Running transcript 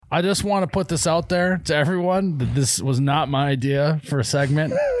I just want to put this out there to everyone that this was not my idea for a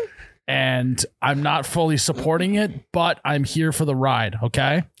segment, and I'm not fully supporting it, but I'm here for the ride.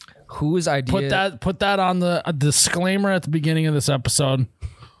 Okay. Whose idea? Put that on the disclaimer at the beginning of this episode.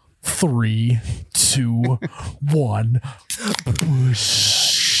 3, 2, 1.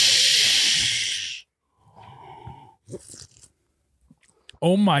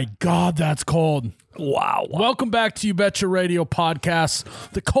 Oh my God, that's cold. Wow. Welcome back to You Betcha Radio Podcast,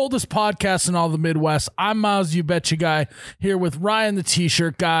 the coldest podcast in all the Midwest. I'm Miles, You Betcha Guy, here with Ryan, the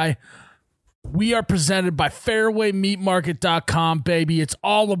T-shirt guy. We are presented by fairwaymeatmarket.com, baby. It's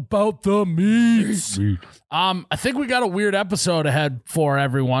all about the meats. I think we got a weird episode ahead for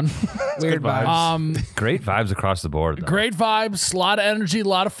everyone. Weird vibes. Great vibes across the board, though. Great vibes, a lot of energy, a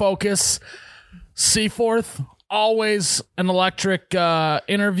lot of focus. Seaforth, always an electric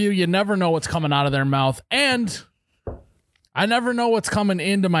interview. You never know what's coming out of their mouth. And I never know what's coming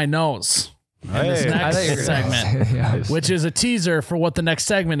into my nose. In this next segment, which is a teaser for what the next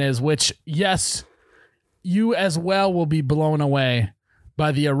segment is, which, yes, you as well will be blown away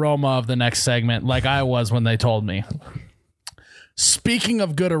by the aroma of the next segment, like I was when they told me. Speaking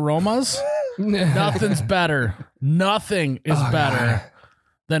of good aromas, nothing's better. Nothing is better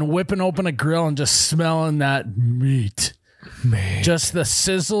than whipping open a grill and just smelling that meat. Just the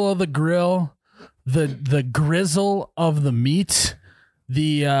sizzle of the grill, the grizzle of the meat,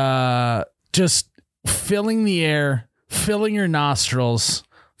 the just filling the air, filling your nostrils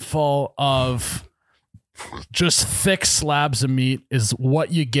full of just thick slabs of meat is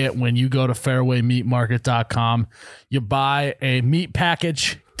what you get when you go to fairwaymeatmarket.com. You buy a meat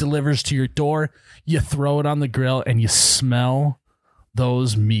package, delivers to your door, you throw it on the grill, and you smell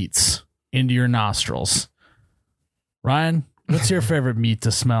those meats into your nostrils. Ryan, what's your favorite meat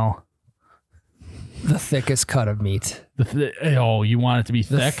to smell? The thickest cut of meat. You want it to be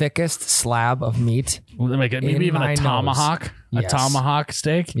thick? The thickest slab of meat. Like maybe even a tomahawk? Yes. A tomahawk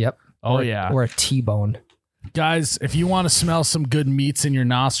steak? Yep. Yeah. Or a T-bone. Guys, if you want to smell some good meats in your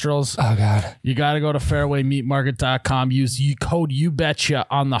nostrils, oh God, you got to go to fairwaymeatmarket.com. Use code YouBetcha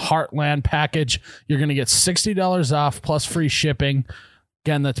on the Heartland package. You're going to get $60 off plus free shipping.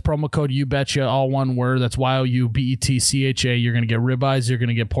 Again, that's promo code YouBetcha, all one word. That's YOUBETCHA. You're going to get ribeyes. You're going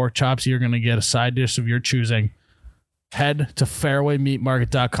to get pork chops. You're going to get a side dish of your choosing. Head to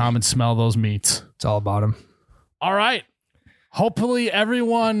fairwaymeatmarket.com and smell those meats. It's all about them. All right. Hopefully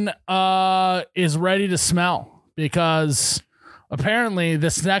everyone is ready to smell, because apparently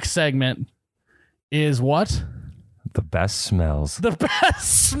this next segment is what? The best smells. The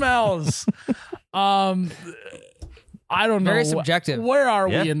best smells. I don't know. Very subjective. Where are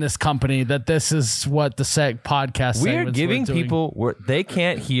we in this company that this is what the podcast We're giving people where they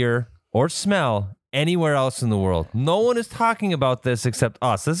can't hear or smell anywhere else in the world. No one is talking about this except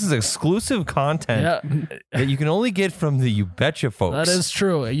us. This is exclusive content that you can only get from the You Betcha folks. That is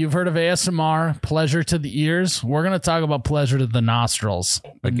true. You've heard of ASMR, pleasure to the ears. We're going to talk about pleasure to the nostrils,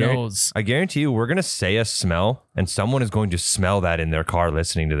 the nose. I guarantee you, we're going to say a smell, and someone is going to smell that in their car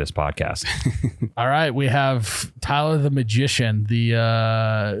listening to this podcast. All right. We have Tyler the Magician,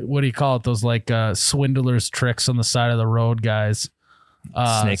 the, what do you call it? Those like swindlers tricks on the side of the road guys.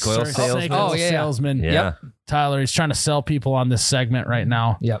 Snake oil salesman. Salesman. Yeah. Yep. Tyler, he's trying to sell people on this segment right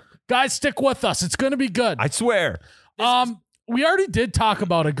now. Yep. Guys, stick with us. It's going to be good. I swear. We already did talk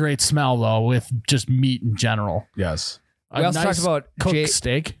about a great smell though, with just meat in general. Yes. We also talked about cooked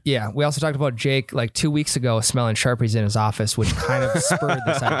steak. Yeah. We also talked about Jake like 2 weeks ago smelling Sharpies in his office, which kind of spurred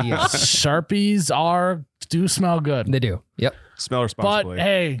this idea. Sharpies do smell good. They do. Yep. Smell responsibly. But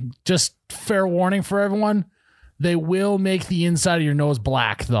hey, just fair warning for everyone. They will make the inside of your nose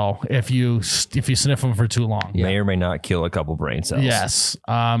black, though, if you sniff them for too long. May or may not kill a couple brain cells. Yes.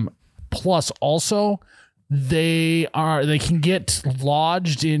 Plus, also, they can get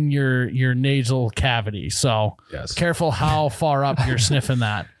lodged in your nasal cavity. So careful how far up you're sniffing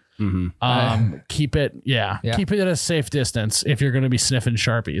that. Mm-hmm. Keep it at a safe distance if you're going to be sniffing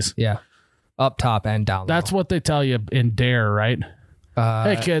Sharpies. Yeah. Up top and down low. That's what they tell you in Dare, right?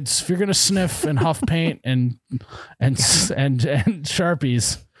 Hey kids, if you're gonna sniff and huff paint and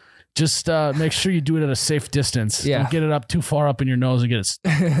Sharpies, just make sure you do it at a safe distance. Yeah. Don't get it up too far up in your nose and get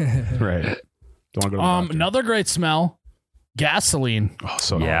it. Right. Don't want to go to the doctor. Another great smell, gasoline. Oh,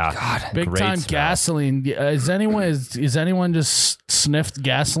 so yeah, God, big time smell. Gasoline. Is anyone just sniffed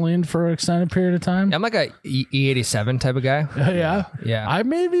gasoline for an extended period of time? I'm like a E87 type of guy. Yeah. Yeah.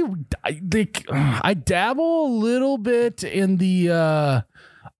 I dabble a little bit in the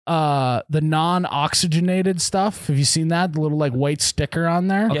the non-oxygenated stuff. Have you seen that? The little like white sticker on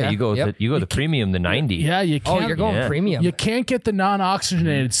there. Yeah, you go with the premium, the 90. Yeah, you can't. Oh, you're going premium. You can't get the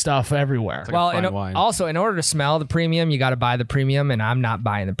non-oxygenated stuff everywhere. Well, fine wine. also in order to smell the premium, you got to buy the premium, and I'm not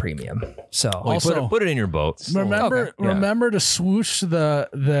buying the premium. So Also, Put it in your boat. remember to swoosh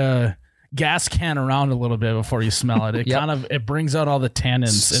the gas can around a little bit before you smell it. It it brings out all the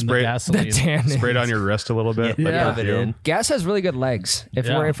tannins in the gasoline. Spray it on your wrist a little bit. Yeah. Rub it in. gas has really good legs. If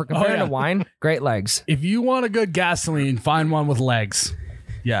Yeah. we're comparing yeah. to wine, great legs, If you want a good gasoline, find one with legs.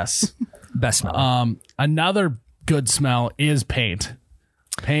 Yes. best smell. Another good smell is paint.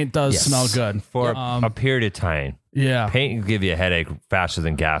 Paint does Yes. smell good. For a period of time. Yeah. Paint can give you a headache faster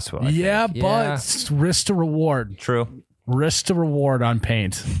than gas will. I think. Yeah, Yeah. but it's risk to reward. True. Risk to reward on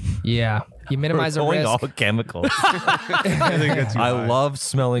paint. Yeah, you minimize the Going risk. all chemicals. I think that's I love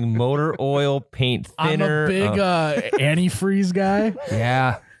smelling motor oil, paint thinner. I'm a big antifreeze guy.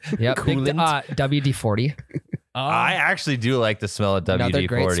 Yeah, yep. Big, Coolant. WD-40, I actually do like the smell of another WD-40.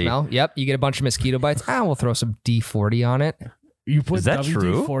 great smell. Yep, you get a bunch of mosquito bites. We'll throw some D40 on it. You put Is that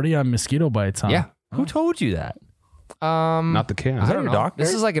true? WD-40 on mosquito bites, huh? Yeah. Who told you that? not the can. I don't your know. doctor?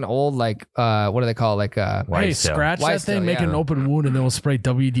 This is like an old what do they call it? Hey, Whitetail. scratch that Whitetail, thing, make yeah. an open wound, and then we'll spray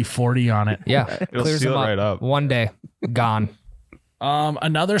WD-40 on it. Yeah, It'll clears seal them it right up. One day, gone.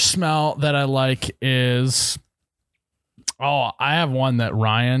 Another smell that I like is I have one that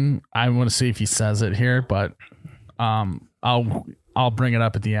Ryan, I want to see if he says it here, but I'll bring it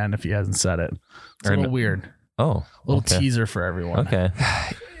up at the end if he hasn't said it. It's a little weird. Oh, Little okay. teaser for everyone. Okay.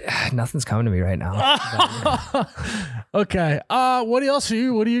 Nothing's coming to me right now. Okay. What else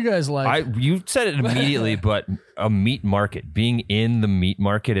what do you guys like? You said it immediately, but a meat market, being in the meat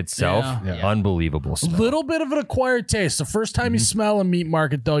market itself, Yeah. unbelievable smell. Little bit of an acquired taste. The first time you smell a meat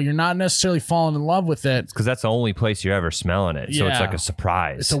market, though, you're not necessarily falling in love with it. Because that's the only place you're ever smelling it. So it's Yeah. like a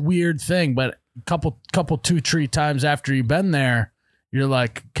surprise. It's a weird thing, but couple 2-3 times after you've been there, you're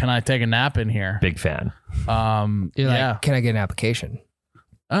like, can I take a nap in here? Big fan. You're Yeah. like, can I get an application?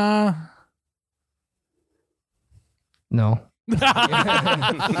 Uh, No.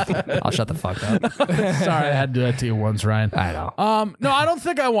 I'll shut the fuck up. sorry, I had to do that to you once, Ryan. I know. No, I don't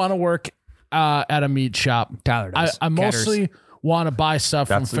think I want to work at a meat shop. Tyler does. I mostly want to buy stuff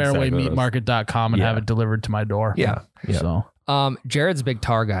That's from exactly what it is. fairwaymeatmarket.com and Yeah. have it delivered to my door. Yeah. So Jared's a big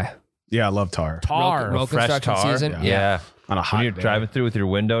tar guy. Yeah, I love tar. tar. Road Fresh construction tar. season. Yeah. On a hot When you're day. driving through with your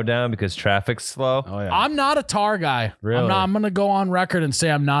window down because traffic's slow. Oh, yeah. I'm not a tar guy. Really? I'm going to go on record and say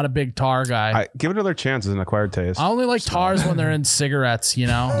I'm not a big tar guy. Give it another chance as an acquired taste. I only like tars when they're in cigarettes, you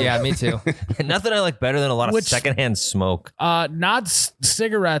know? Yeah, me too. Nothing I like better than a lot of Which- secondhand smoke. Not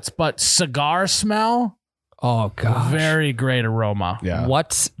cigarettes, but cigar smell. Oh god. Very great aroma. Yeah.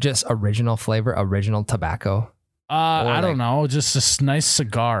 What's just original flavor? Original tobacco. I don't know. Just a nice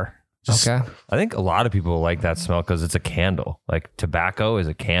cigar. Just, Okay. I think a lot of people like that smell because it's a candle. Like tobacco is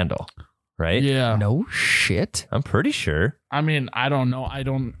a candle, right? Yeah. No shit. I'm pretty sure. I mean, I don't know.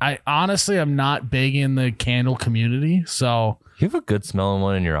 I honestly, I'm not big in the candle community. So You have a good smelling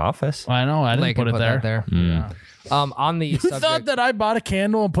one in your office. I know. I didn't Like, put it there. that there. Mm. On the You subject, thought that I bought a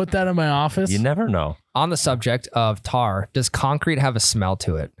candle and put that in my office? You never know. on the subject of tar, does concrete have a smell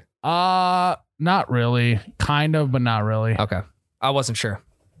to it? Not really. Kind of, but not really. Okay. I wasn't sure.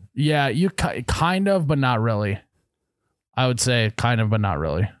 Yeah, you kind of, but not really. I would say kind of, but not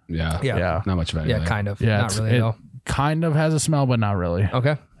really. Yeah. Yeah. Not much of anything. Yeah, kind of. Yeah, Not really it though. kind of has a smell, but not really.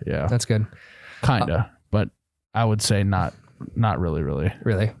 Okay. Yeah, That's good. kind of, but I would say not really, really.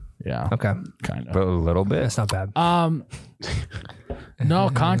 Really? Yeah, Okay. kind of. But a little bit. That's not bad. No,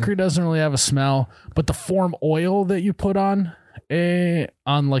 concrete doesn't really have a smell, but the form oil that you put on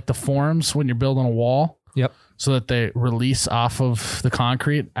like the forms when you're building a wall, Yep. so that they release off of the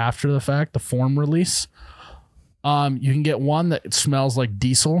concrete after the fact, the form release. You can get one that smells like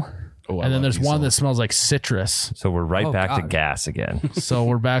diesel, Oh, I and then love there's one diesel. that smells like citrus. So we're right Oh, back to God. gas again. So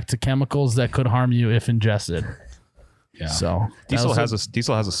we're back to chemicals that could harm you if ingested. Yeah. So Diesel has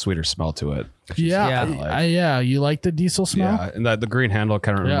a sweeter smell to it. which is yeah, what I like. yeah. You like the diesel smell? Yeah, and the green handle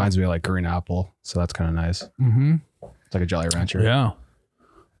kind of Yeah. reminds me of like green apple, so that's kind of nice. Mm-hmm. It's like a Jolly Rancher. Yeah.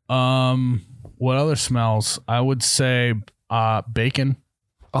 What other smells? I would say bacon.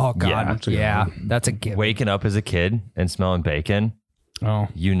 Oh God. Yeah, that's a good Yeah. one. That's a given. Waking up as a kid and smelling bacon, Oh,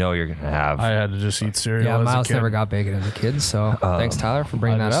 you know you're gonna have. I had to just eat cereal. Yeah, as a Miles kid. never got bacon as a kid, so thanks Tyler for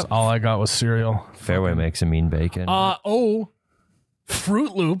bringing that up. All I got was cereal. Fairway makes a mean bacon.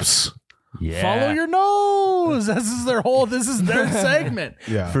 Fruit Loops. yeah. Follow your nose. This is their segment.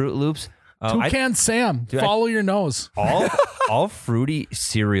 Yeah. Fruit Loops. Toucan Sam. Dude, Follow your nose. all fruity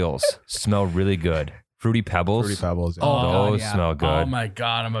cereals smell really good. Fruity Pebbles. Fruity Pebbles. Yeah. Oh, Those God, yeah. smell good. Oh my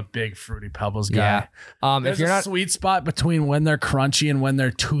God, I'm a big Fruity Pebbles guy. Yeah. There's If you're a not, sweet spot between when they're crunchy and when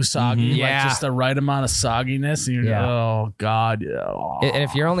they're too soggy. Yeah. Like just the right amount of sogginess. And Yeah. Oh God. Yeah. Oh. and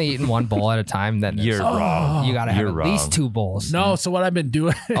if you're only eating one bowl at a time, then You're it's- wrong. you got to have You're at least wrong. 2 bowls. No, so what I've been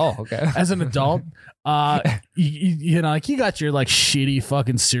doing Oh, okay. as an adult, you know, like you got your like shitty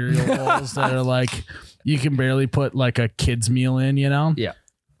fucking cereal bowls that are like you can barely put like a kid's meal in, you know? Yeah.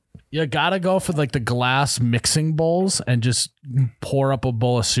 You gotta go for like the glass mixing bowls and just pour up a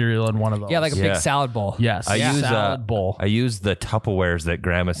bowl of cereal in one of those. Yeah, like a Yeah. big salad bowl. yes, I use salad bowl. I use the Tupperwares that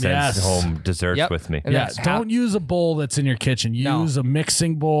Grandma sends Yes. home desserts Yep. with me. And Yeah, that's don't use a bowl that's in your kitchen. No. Use a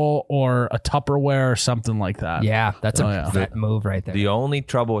mixing bowl or a Tupperware or something like that. Yeah, that's a Oh, yeah. vet move right there. The only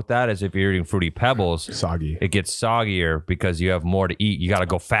trouble with that is if you're eating Fruity Pebbles, Soggy. it gets soggier because you have more to eat. You got to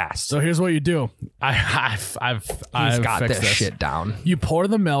go fast. So here's what you do. I've He's got fixed this shit down. You pour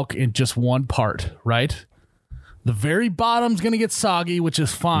the milk in just one part, right? The very bottom's gonna get soggy, which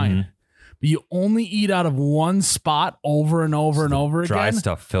is fine. But you only eat out of one spot over and over and over Dry again.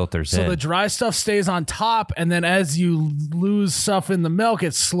 stuff filters So in. the dry stuff stays on top, and then as you lose stuff in the milk,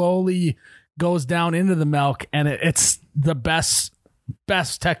 it slowly goes down into the milk, and it's the best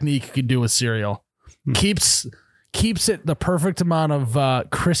technique you can do with cereal. Keeps it the perfect amount of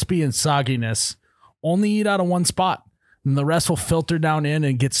crispy and sogginess. Only eat out of one spot, and the rest will filter down in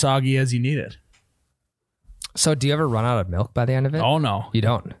and get soggy as you need it. So, do you ever run out of milk by the end of it? Oh no, You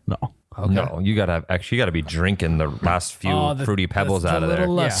don't. no. Okay. No, you gotta be drinking the last few Fruity Pebbles out of the there.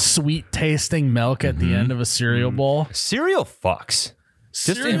 little Yeah. sweet tasting milk at the end of a cereal bowl. Cereal fucks. Just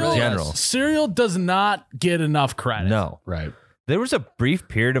in Cereal- general. cereal does not get enough credit. No. Right. There was a brief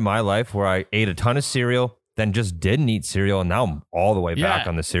period in my life where I ate a ton of cereal, then just didn't eat cereal, and now I'm all the way back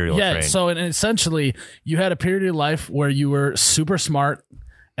on the cereal train. So and essentially, you had a period of life where you were super smart,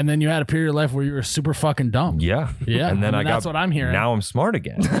 and then you had a period of life where you were super fucking dumb. Yeah. Yeah, And then I mean, that's what I'm hearing. Now I'm smart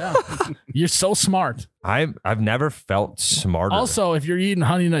again. You're so smart. I've never felt smarter. Also, if you're eating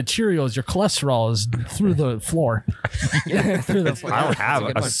Honey Nut Cheerios, your cholesterol is through the floor. Through the floor. I don't have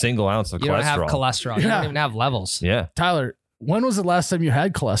good a one. single ounce of You don't have cholesterol. cholesterol. You Yeah. don't even have levels. Yeah. Tyler, when was the last time you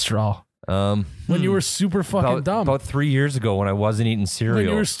had cholesterol? When you were super fucking dumb. About 3 years ago when I wasn't eating when cereal.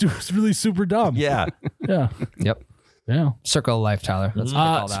 you were really super dumb. Yeah. Yeah. Yep. Yeah. Circle of life, Tyler. That's what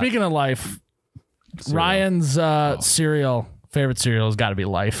they call that. Speaking of life, Ryan's favorite cereal has got to be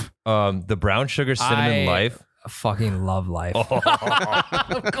Life. The brown sugar cinnamon I life. fucking love life.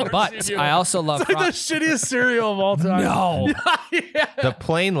 But I also love The shittiest cereal of all time. No. The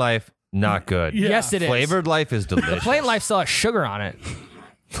plain life, not good. Yes, it is. Flavored life is delicious. Plain life still has sugar on it.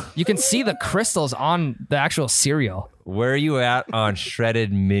 You can see the crystals on the actual cereal. Where are you at on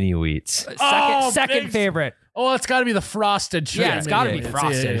shredded mini wheats? Second big- favorite. Oh, it's got to be the frosted. Yeah, it's got to be It's-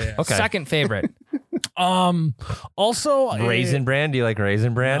 frosted. yeah. Okay. Second favorite. Also, Raisin Bran? Do you like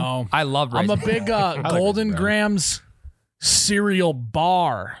Raisin Bran? No. I love I'm raisin. a big Golden Raisin Bran. Grams cereal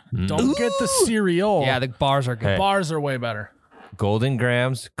bar. Don't get the cereal. Yeah, the bars are good. Hey. bars are way better. Golden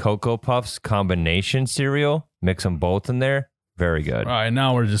Grams, Cocoa Puffs combination cereal. Mix them both in there. Very good. All right,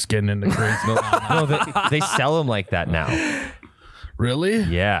 now we're just getting into crazy. No, they sell them like that now. Really?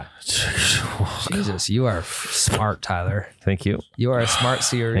 Yeah. Jesus, you are smart, Tyler. Thank you. You are a smart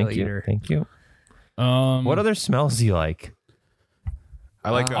cereal Thank you. eater. Thank you. Um, What other smells do you like?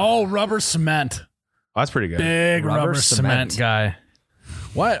 I like. Oh, rubber cement. That's pretty good. Big Rubber rubber cement cement. guy.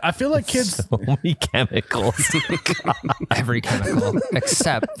 What? I feel like kids. So many chemicals. Every chemical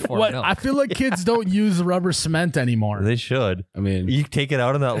except for What? milk. I feel like kids don't use rubber cement anymore. They should. I mean, You take it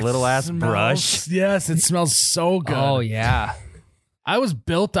out on that little ass Smells- brush. Yes, it smells so good. Oh yeah. I was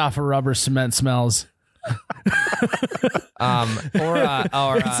built off of rubber cement smells. It's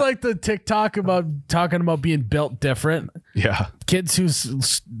It's like the TikTok about talking about being built different. yeah. Kids who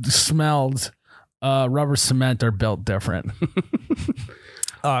smelled rubber cement are built different.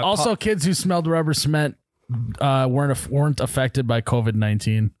 Also, kids who smelled rubber cement weren't affected by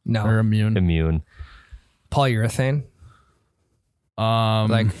COVID-19. No. Or immune. Immune. polyurethane.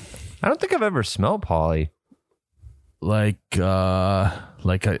 Like I don't think I've ever smelled poly. in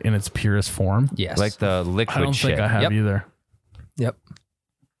its purest form. Yes. Like the liquid I don't shit. think I have Yep. either. Yep.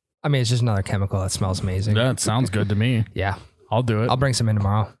 I mean, it's just another chemical that smells amazing. That sounds good to me. Yeah. I'll do it. I'll bring some in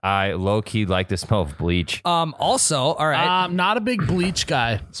tomorrow. I low key like the smell of bleach. Also, all right. I'm not a big bleach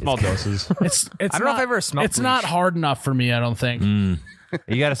guy. Small doses. It's I don't know if I've ever smelled It's not bleach. hard enough for me, I don't think.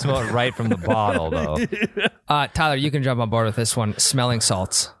 You got to smell it right from the bottle, though. Tyler, you can jump on board with this one. Smelling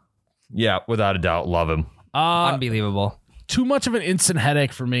salts. Yeah, without a doubt, love him. Unbelievable. Too much of an instant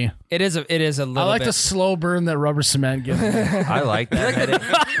headache for me. It is a little I like bit. the slow burn that rubber cement gives me. I like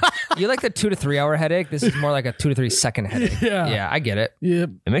that. You like the 2 to 3 hour headache? This is more like a 2 to 3 second headache. Yeah. I get it. Yep.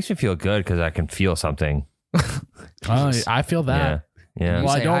 It makes me feel good because I can feel something. I feel that. Yeah. Well,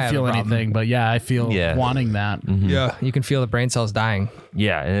 I Say, I don't have feel a problem. anything, but yeah, I feel wanting that. Yeah. You can feel the brain cells dying.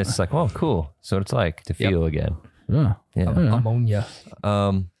 Yeah. And it's like, oh, cool. So it's like to feel again. Yeah. Yeah. Ammonia.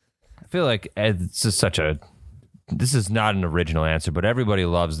 I feel like it's just this is not an original answer, but everybody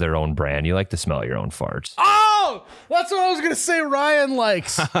loves their own brand. You like to smell your own farts. Oh, that's what I was gonna say. Ryan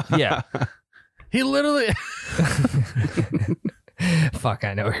likes. Yeah. He literally. Fuck,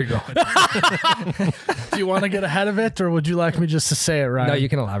 I know where you're going. Do you want to get ahead of it, or would you like me just to say it, Ryan? No, you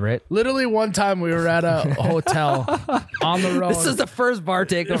can elaborate. Literally, one time we were at a hotel on the road. This is the first bar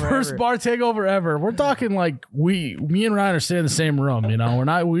takeover. first ever. bar takeover ever. We're talking like me and Ryan are staying in the same room. You know, we're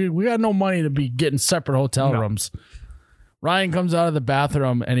not. We got no money to be getting separate hotel rooms. Ryan comes out of the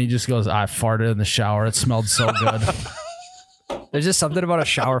bathroom and he just goes, "I farted in the shower. It smelled so good." There's just something about a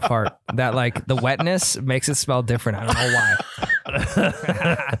shower fart that, like, the wetness makes it smell different. I don't know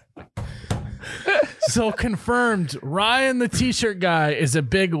why. So confirmed, Ryan, the t-shirt guy, is a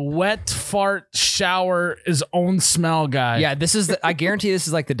big wet fart shower, his own smell guy. Yeah, this is. I guarantee this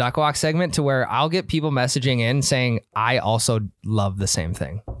is like the duck walk segment to where I'll get people messaging in saying I also love the same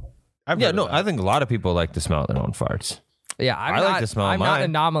thing. Yeah, no, I think a lot of people like to smell their own farts. Yeah, I like to smell I'm not mine. an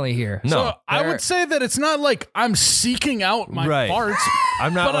anomaly here. No. So I would say that it's not like I'm seeking out my Right. farts.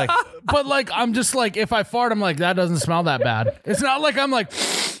 I'm not like, But like I'm just like, if I fart, I'm like, that doesn't smell that bad. It's not like I'm like,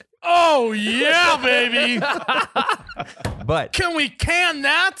 oh yeah, baby. but Can we can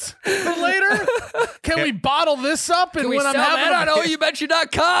that for later? Can we bottle this up? And when I'm having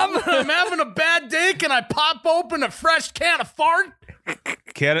OUBetcha.com. I'm having a bad day, can I pop open a fresh can of fart?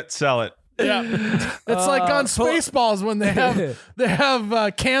 Can it? Sell it. Yeah, it's like on Spaceballs when they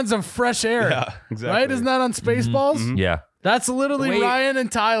have cans of fresh air. Yeah, exactly. Right? Isn't that on Spaceballs? yeah. That's literally The way- Ryan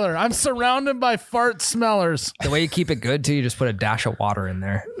and Tyler. I'm surrounded by fart smellers. The way you keep it good too, you just put a dash of water in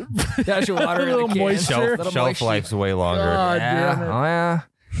there. Dash of water in Little the can. moisture. Little Shelf moisture. life's way longer. God Yeah. damn it. Oh yeah.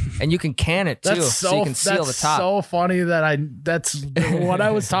 And you can can it too, That's so you can seal the top. so funny that that's what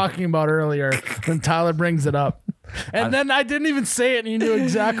I was talking about earlier when Tyler brings it up. And then I didn't even say it and you knew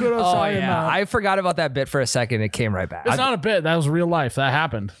exactly what I was Oh talking yeah, about. I forgot about that bit for a second. It came right back. It's not a bit. That was real life. That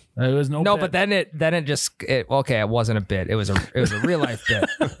happened. It was no No, bit. but then it wasn't a bit. It was a real life bit.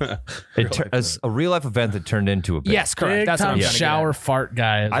 As a real life event that turned into a bit. Yes, correct. Big That's what time I'm trying to get shower fart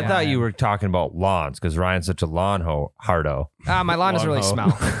guy. I thought you were talking about lawns because Ryan's such a lawn hardo. at. My lawn doesn't really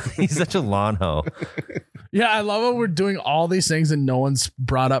Lawn smell. He's such a lawn hoe. Yeah, I love it. We're doing all these things and no one's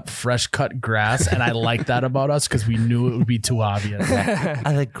brought up fresh cut grass. And I like that about us because we knew it would be too obvious.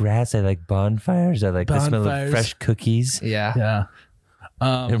 I like grass. I like bonfires. I like the smell of Bonfires. fresh cookies. Yeah. Yeah.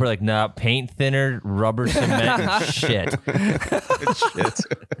 And we're like, nah, paint thinner, rubber cement, and shit. Shit.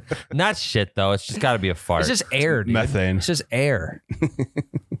 Not shit, though. It's just got to be a fart. It's just air, dude. Methane. It's just air.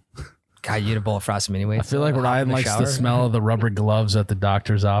 God, you had a bowl of frosted mini wheats. I feel like Ryan likes the smell of the rubber gloves at the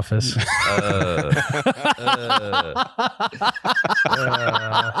doctor's office.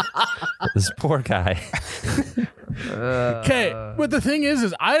 This poor guy. Okay, but the thing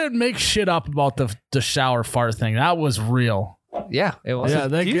is I didn't make shit up about the shower fart thing. That was real. Yeah, it was. Yeah,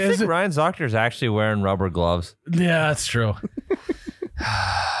 Do you think Ryan's doctor is actually wearing rubber gloves? yeah, that's true.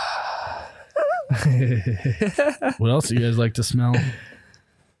 What else do you guys like to smell?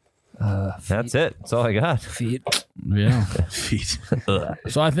 That's it. That's all I got. Feet. Yeah. Feet.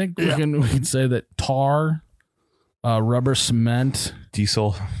 So I think we can say that tar, rubber cement,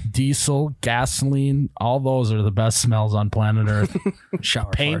 Diesel. diesel, gasoline, all those are the best smells on planet Earth.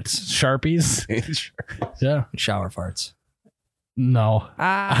 Shower Paint, farts. Sharpies. Yeah. Shower farts. No.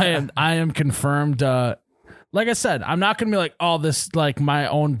 Ah. I am confirmed. Like I said, I'm not gonna be like, oh, this like my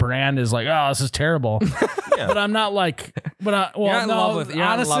own brand is like, oh, this is terrible. But I'm not like, but You're not in love with- you're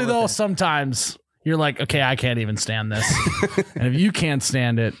not in honestly love with though, it. sometimes you're like, okay, I can't even stand this, and if you can't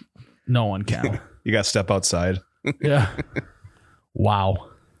stand it, no one can. You got to step outside. Yeah. Wow.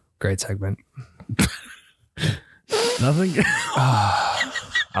 Great segment. Nothing.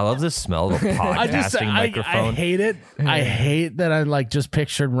 I love the smell of a podcasting I microphone. hate it. I hate that I like just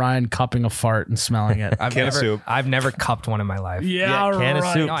pictured Ryan cupping a fart and smelling it. Can of soup. I've never cupped one in my life. Yeah, can of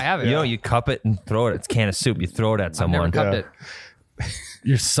right. soup. No, I haven't. You know, you cup it and throw it. It's can of soup. You throw it at I've someone. never cupped Yeah. it.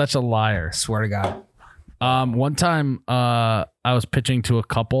 You're such a liar. Swear to God. One time, I was pitching to a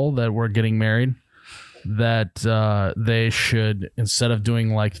couple that were getting married that they should, instead of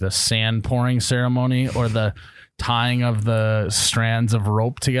doing like the sand pouring ceremony or the tying of the strands of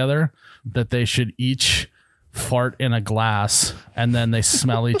rope together, that they should each fart in a glass and then they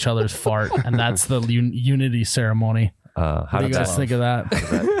smell each other's fart, and that's the unity ceremony. How What do you did guys think of that?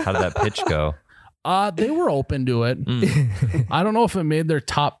 how did that pitch go? They were open to it. I don't know if it made their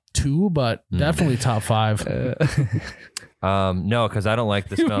top 2, but definitely top 5. No, because I don't like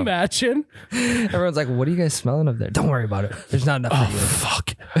the Can you smell. imagine? Everyone's like, what are you guys smelling up there? Don't worry about it. There's not enough for you.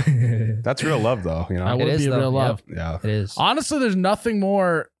 Fuck. That's real love, though. You That know. would is, be though. real love. Yeah. It is. Honestly, there's nothing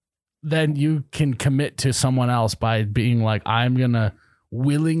more than you can commit to someone else by being like, I'm going to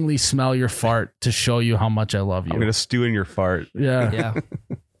willingly smell your fart to show you how much I love you. I'm gonna stew in your fart. Yeah. Yeah.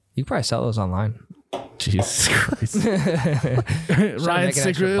 You can probably sell those online. Jesus Christ. making Ryan's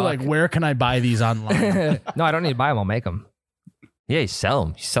extra secretly buck. like, where can I buy these online? No, I don't need to buy them. I'll make them. Yeah, he sell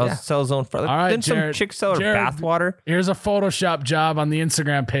them. He sells his own. All right, Didn't some Jared- chick sell her Jared- bathwater? Here's a Photoshop job on the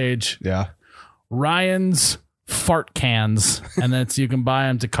Instagram page. Yeah. Ryan's fart cans. And that's you can buy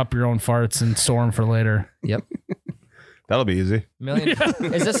them to cup your own farts and store them for later. Yep. That'll be easy.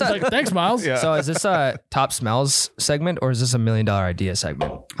 Is this It's like, thanks, Miles. Yeah. so is this a top smells segment or is this a $1 million idea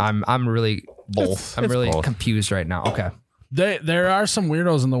segment? I'm really Both. I'm It's really both. confused right now. Okay. There are some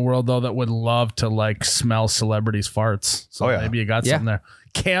weirdos in the world though that would love to like smell celebrities' farts. So Oh, yeah. maybe you got Yeah. something there.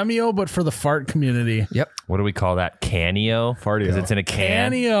 Cameo, but for the fart community. Yep. What do we call that? Canio? Fartio. Because it's in a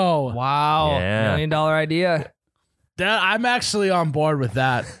can. Cameo. Wow. Yeah. $1 million idea. That I'm actually on board with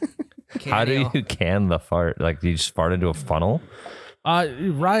that. How do you can the fart? Like, do you just fart into a funnel?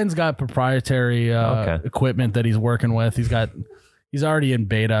 Ryan's got proprietary Okay. equipment that he's working with. He's already in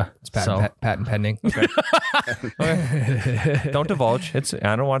beta. It's patent pending. Okay. Don't divulge.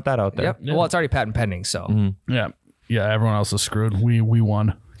 I don't want that out there. Yep. Well, it's already patent pending. So Yeah, everyone else is screwed. We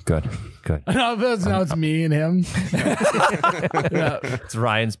won. Good. now it's me and him. Yeah. It's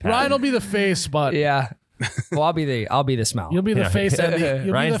Ryan's patent. Ryan will be the face, but yeah. Well, I'll be the smell. you'll be the Yeah. face and the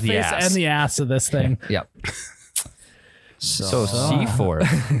you'll Ryan's be the the face ass. and the ass of this thing. Yep. So Seaforth.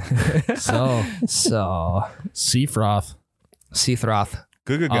 So Sea froth. sea froth.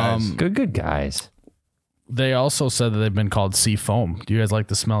 Good guys. Good guys. They also said that they've been called sea foam. Do you guys like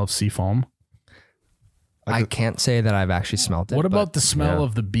the smell of sea foam? I can't say that I've actually smelled it. What but about the smell yeah.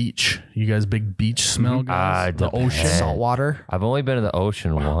 of the beach? You guys big beach smell guys? The depends. ocean. salt water? I've only been in the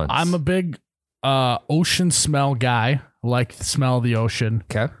ocean once. I'm a big ocean smell guy. Like the smell of the ocean.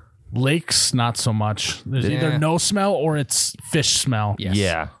 Okay. Lakes, not so much. There's Yeah. either no smell or it's fish smell. Yes.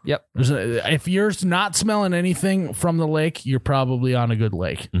 Yeah. Yep. If you're not smelling anything from the lake, you're probably on a good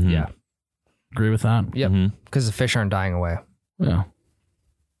lake. Mhm. Yeah. Agree with that? Yep. Mhm. Because the fish aren't dying away. Yeah.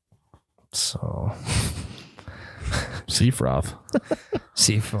 So Sea froth.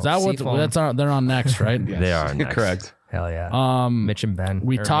 sea foam. Is that what sea foam. they're on next, right? They are next. Correct. Hell yeah. Mitch and Ben.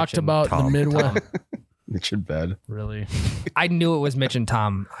 we Or talked Mitch and about the Tom. Midwest. Mitch in bed. Really? I knew it was Mitch and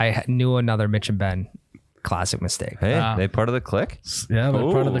Tom. I knew another Mitch and Ben. Classic mistake. Hey, Wow. they part of the clique? Yeah, they're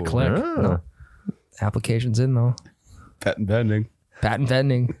part of the Ooh, clique. yeah. Applications in though. Patent pending. Patent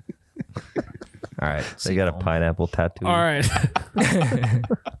pending. All right. They got a pineapple tattoo. All right.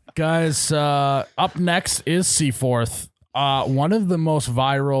 Guys, up next is Seaforth. One of the most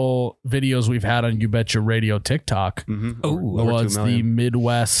viral videos we've had on You Betcha Radio TikTok Over was 2 the million.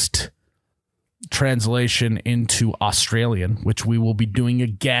 Midwest translation into Australian, which we will be doing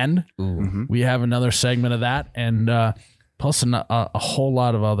again. We have another segment of that, and plus a whole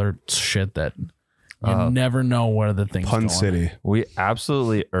lot of other shit that you never know where the thing's Pun going. City. We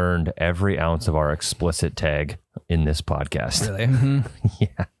absolutely earned every ounce of our explicit tag in this podcast. Really?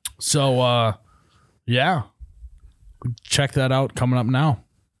 Yeah. So, yeah, check that out coming up now.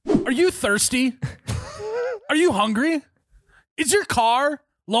 Are you thirsty? Are you hungry? Is your car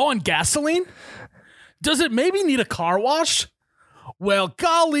low on gasoline? Does it maybe need a car wash? Well,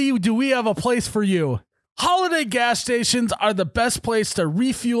 golly, do we have a place for you. Holiday gas stations are the best place to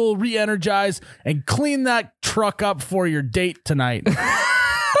refuel, re-energize, and clean that truck up for your date tonight.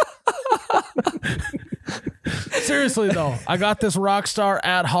 Seriously though, I got this Rockstar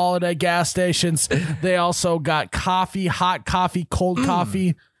at Holiday gas stations. They also got coffee, hot coffee, cold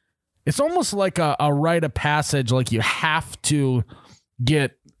coffee. It's almost like a rite of passage. Like you have to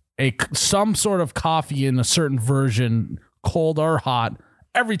get some sort of coffee in a certain version, cold or hot,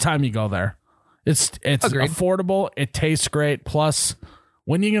 every time you go there. It's Agreed. affordable. It tastes great. Plus,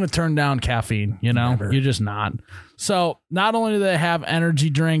 when are you going to turn down caffeine? You know, you're just not. So not only do they have energy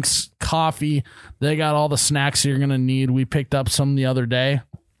drinks, coffee, they got all the snacks you're going to need. We picked up some the other day,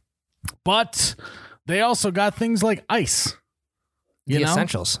 but they also got things like ice. You The know?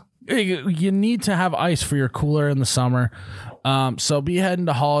 essentials. You need to have ice for your cooler in the summer. So be heading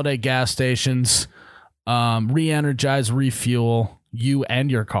to Holiday gas stations, re-energize, refuel you and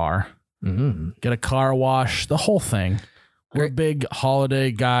your car. Get a car wash, the whole thing. We're big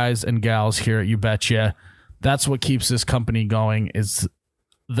Holiday guys and gals here at You Betcha. that's what keeps this company going, is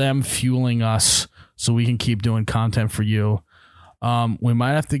them fueling us so we can keep doing content for you. We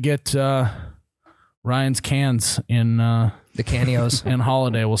might have to get Ryan's cans in The Canios. in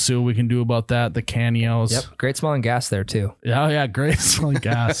Holiday. We'll see what we can do about that. The Canios. Yep. Great smelling gas there too. Yeah, great smelling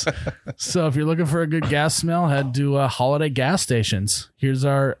gas. So if you're looking for a good gas smell, head to Holiday gas stations. Here's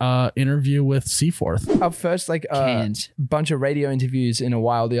our interview with Seaforth. Our first Cans. bunch of radio interviews in a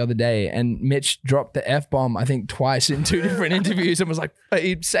while the other day, and Mitch dropped the F-bomb I think twice in 2 different interviews and was like,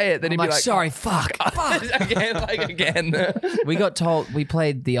 he'd say it, then he'd I'm be like, like, sorry, fuck. again. We got told we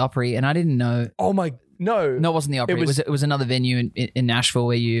played the Opry, and I didn't know. Oh my, no. No, it wasn't the Opry. It was another venue in Nashville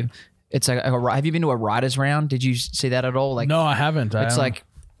where it's like have you been to a writers round? Did you see that at all? Like, No, I haven't. it's like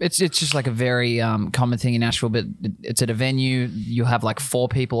it's just like a very common thing in Nashville, but it's at a venue. You'll have like 4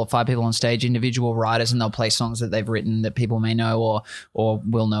 people or 5 people on stage, individual writers, and they'll play songs that they've written that people may know or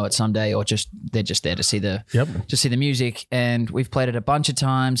will know it someday, or they're just there to see the music. And we've played it a bunch of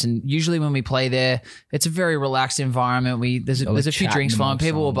times, and usually when we play there, it's a very relaxed environment. There's a few drinks flowing,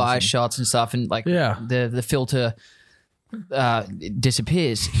 people will buy shots and stuff, and like the filter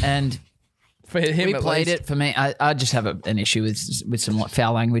disappears. And For him, we at played least. it. For me, I just have an issue with some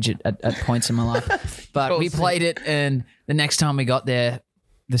foul language at points in my life. But we played it, and the next time we got there,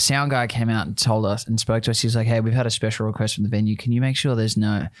 the sound guy came out and told us and spoke to us. He was like, "Hey, we've had a special request from the venue. Can you make sure there's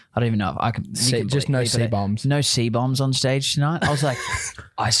I don't even know if I can. Just no C-bombs. No C-bombs on stage tonight." I was like,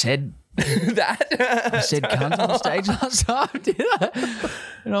 I said that. I said cunt on stage last time, did I?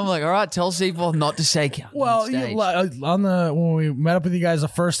 And I'm like, all right, tell Seaforth not to say cunt Well, on stage. when we met up with you guys the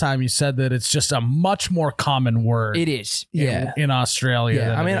first time, you said that it's just a much more common word. It is. in Australia. Yeah,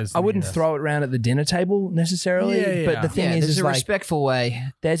 than I mean, it is I in the wouldn't US. throw it around at the dinner table necessarily, Yeah, but the thing Yeah, is there's a like, respectful way.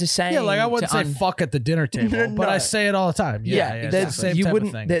 there's a saying. Yeah, like I wouldn't to say fuck at the dinner table, but I say it all the time. Yeah, it's there's, the same you type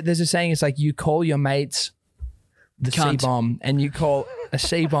wouldn't. of thing. There's a saying. It's like you call your mates the Cunt. C-bomb, and you call a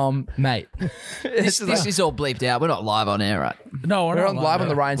C-bomb mate. This is all bleeped out. We're not live on air, right? no, We're not on live on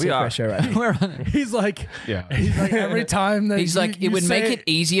the Ryan We are. Seacrest show right now. We're on. He's like, Yeah. he's like every time that He's like, you it would say make it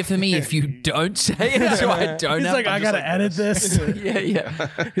easier for me if you don't say it, so I don't. He's have, like, I'm I just gotta edit this.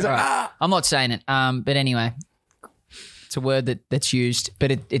 yeah. He's like, I'm not saying it. But anyway, it's a word that's used,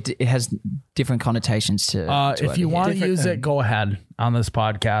 but it has different connotations to. to If you it. want to use it, go ahead on this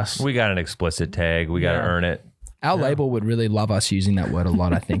podcast. We got an explicit tag. We got to earn it. Our label would really love us using that word a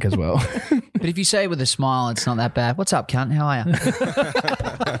lot, I think, as well. But if you say it with a smile, it's not that bad. What's up, cunt? How are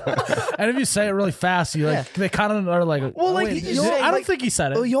you? And if you say it really fast, you like they kind of are like, Well, like, wait, you're I don't like- think he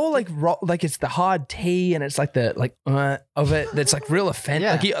said it. Well, you're like like it's the hard T, and it's like the of it that's like real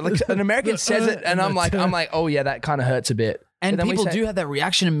offensive. Yeah. Like an American says it, and I'm like, oh yeah, that kind of hurts a bit. And But then we people say- do have that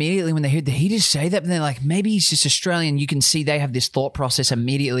reaction immediately when they hear, did he just say that? And they're like, maybe he's just Australian. You can see they have this thought process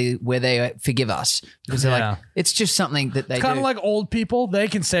immediately where they forgive us. Because they're Yeah. like, it's just something that they Kind do. of like old people; they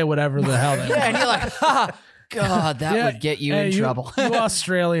can say whatever the hell they want. yeah, and you're like, ha, God, that Yeah, would get you hey, in trouble. You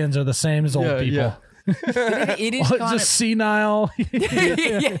Australians are the same as old people. It is kind Just senile.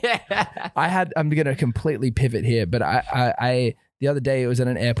 I'm gonna completely pivot here, but I the other day it was at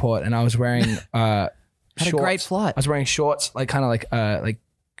an airport, and I was wearing Had a shorts. great flight. I was wearing shorts, like kind of like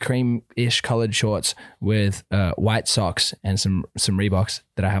cream-ish colored shorts with white socks and some Reeboks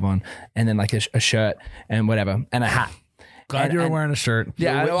that I have on, and then like a shirt and whatever, and a hat. Glad you were wearing a shirt.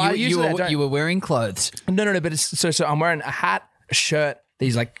 Yeah, I usually I don't- you were wearing clothes. No, but it's so I'm wearing a hat, a shirt,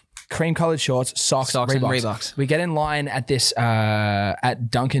 these like cream colored shorts, socks Socks and Reeboks. Reeboks. We get in line at this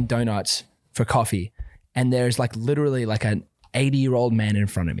at Dunkin' Donuts for coffee, and there's like literally like an 80-year-old man in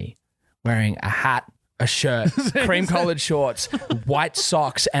front of me wearing a hat, a shirt, cream colored shorts, white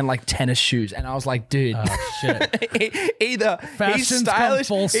socks, and like tennis shoes. And I was like, dude, Shit. either he's Fashion's come stylish,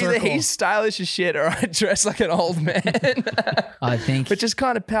 full either circle. he's stylish as shit, or I dress like an old man, I think. which is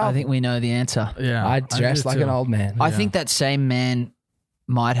kind of powerful. I think we know the answer. Yeah, I dress do like too. an old man. I think that same man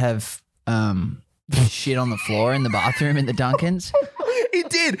might have shit on the floor in the bathroom in the Dunkins. He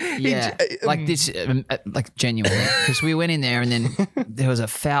did. Yeah, like this, like genuinely, because we went in there and then there was a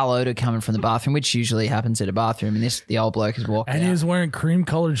foul odor coming from the bathroom, which usually happens at a bathroom. And the old bloke has walked And out. he was wearing cream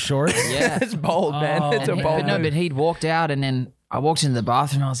colored shorts. Yeah, It's bold, man. Oh, It's a And he- bold but no, move. but he'd walked out, and then I walked into the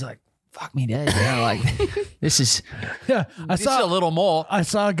bathroom. And I was like, "Fuck me, dead." You know, like this is Yeah, I this is a saw little more. I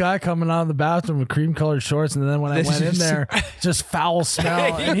saw a guy coming out of the bathroom with cream colored shorts, and then when I went in there, just foul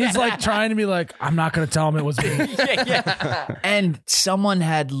smell. And he's like trying to be like, I'm not going to tell him it was me. And someone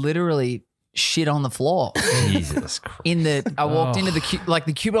had literally shit on the floor. Jesus Christ. In the, I walked into the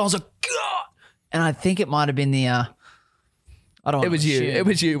the cubicle. I was like, God! And I think it might have been the I don't. It was you. It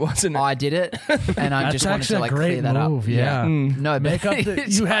was you, wasn't it? I did it, and I That's just wanted actually to like a great clear that move. up. Yeah. No, but Make up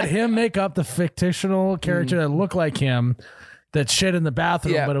you had him make up the fictional character that looked like him that shit in the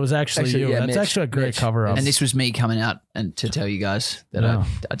bathroom, Yeah. but it was actually Actually, you. yeah, That's Mitch. actually a great Mitch. cover up. And this was me coming out and to tell you guys that No.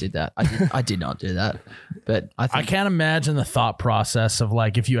 I did that. I did not do that, but I I think can't imagine the thought process of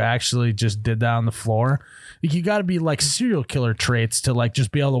like if you actually just did that on the floor. Like, you got to be like serial killer traits to like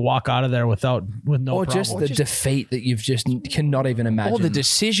just be able to walk out of there with no or problem. just the defeat that you've just cannot even imagine. or the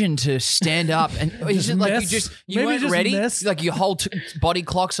decision to stand up and is it like miss. you Maybe weren't just ready? miss. Like your whole body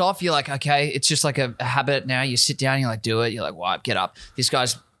clocks off. You're like, okay, it's just like a habit now. You sit down, you're like, do it. You're like, wipe, get up. This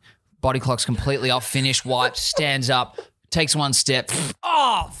guy's body clock's completely off. Finish, wipes, stands up, takes one step.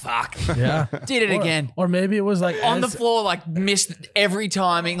 Oh fuck! yeah. Did it again. Or maybe it was like On the as- floor, like missed every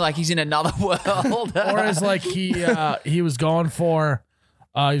timing, like he's in another world. or as like he was going for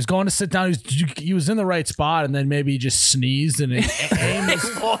he was going to sit down, he was in the right spot, and then maybe he just sneezed and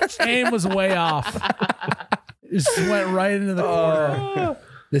aim was way off. Just went right into the corner.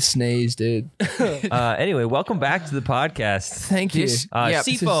 the sneeze, dude. Anyway, welcome back to the podcast. Thank you. This- Yeah,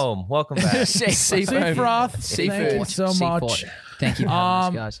 Seafoam, welcome back. Sea froth, Seafood. thank you so much. Thank you for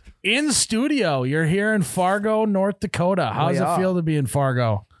having us, guys. In studio, you're here in Fargo, North Dakota. How does We it are. feel to be in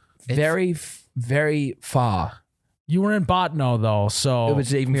Fargo? Very far. You were in Botno though, so It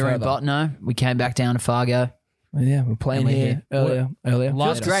was even We were in further. Botno. We came back down to Fargo. Yeah, we're playing And we're here earlier.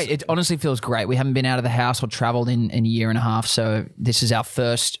 Feels great. It honestly feels great. We haven't been out of the house or traveled in a year and a half, so this is our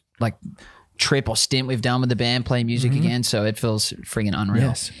first like trip or stint we've done with the band playing music again. So it feels friggin' unreal.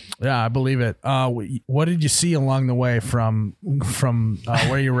 Yes. yeah, I believe it. What did you see along the way from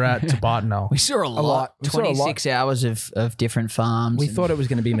where you were at to Botno? We saw a lot. lot. We saw a lot. 26 hours of different farms. We and- thought it was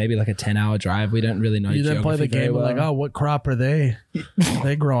going to be maybe like a 10-hour drive. We don't really know. You didn't play the geography very game well. like, oh, what crop are they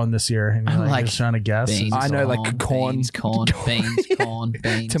growing this year? And you're I'm like, like, just trying to guess. beans, I know, like corn. beans, corn, beans, corn,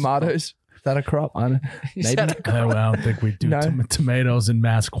 beans. Tomatoes. Is that a crop? I don't know. Maybe. I don't think we do No. tomatoes in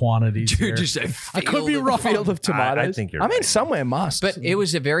mass quantities here. Just a I could be field of- wrong. Field of tomatoes. I think you're I mean, right. somewhere must. But it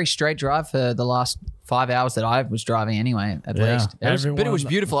was a very straight drive for the last 5 hours that I was driving anyway, at Yeah, least. But it was everyone-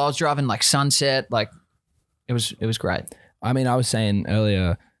 beautiful. I was driving like sunset, like it was great. I mean, I was saying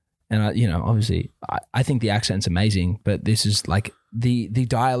earlier, and obviously, I think the accent's amazing, but this is like the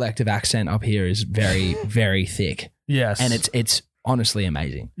dialect of accent up here is very, very thick, Yes, and it's honestly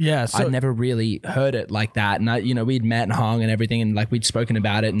amazing. yeah. So I'd never really heard it like that, and we'd met and hung and everything, and like we'd spoken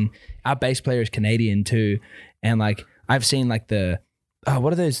about it, and our bass player is Canadian too, and like I've seen like the.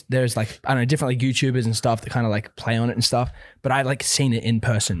 What are those? There's like, I don't know, different like YouTubers and stuff that kind of like play on it and stuff. But I like seen it in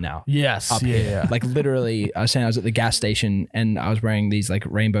person now. yes, Up yeah, here. yeah. Like literally, I was saying I was at the gas station and I was wearing these like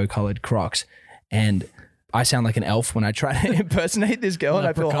rainbow colored Crocs, and I sound like an elf when I try to impersonate this girl, and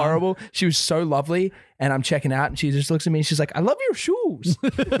I feel Leprechaun. horrible. She was so lovely, and I'm checking out, and she just looks at me and she's like, "I love your shoes,"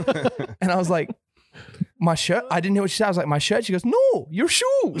 and I was like, "My shirt." I didn't hear what she said. I was like, "My shirt." She goes, "No, your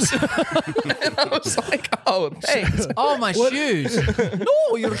shoes." And I was like, "Oh, thanks." Oh, my shoes.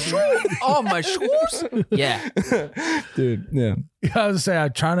 No, your shoes. Oh, my shoes. Yeah. Dude, yeah. I was say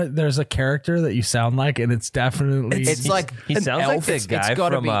I'm trying to. There's a character that you sound like, and it's definitely. It's like He An sounds like elf. the It's guy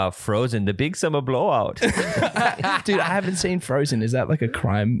gotta from be- Frozen, the big summer blowout. Dude, I haven't seen Frozen. Is that like a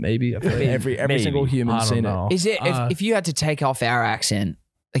crime? Maybe I feel like every Maybe. single I human's don't seen know. Is it if you had to take off our accent?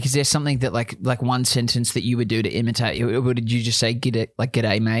 Like, is there something that like one sentence that you would do to imitate? Would you just say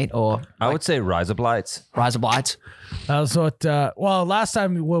 "g'day, mate" or I would say Rise Up Lights. "Rise of Lights"? That was what. Well, last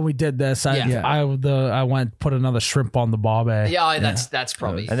time when we did this, I went put another shrimp on the bobby. Yeah, that's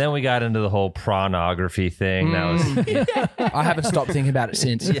probably. And then we got into the whole pornography thing. That was I haven't stopped thinking about it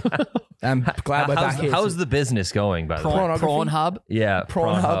since. I'm glad we're back here. how's the business going, by the way? Pornography? Prawn Yeah,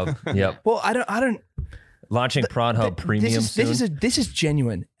 Pornhub. Yep. Well, I don't. Launching Pornhub Premium soon. This is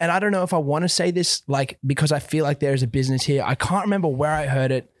genuine, and I don't know if I want to say this like because I feel like there's a business here. I can't remember where I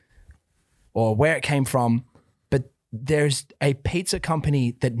heard it or where it came from, but there's a pizza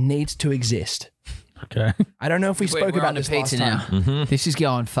company that needs to exist. Okay. I don't know if we spoke We're about on the this pizza last now. time. This is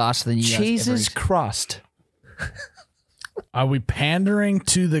going faster than you guys ever Cheese's crust. Are we pandering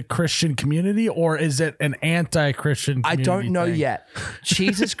to the Christian community, or is it an anti-Christian I community don't know thing? yet.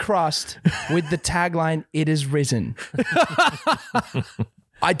 Cheese's crust with the tagline "It is risen."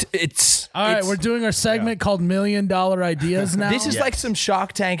 It's All right, we're doing our segment called $1 Million Ideas now. This is like some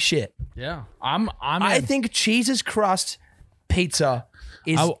Shark Tank shit. yeah. I'm I in. think Cheese's crust pizza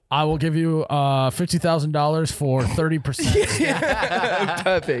is I will give you $50,000 for 30%.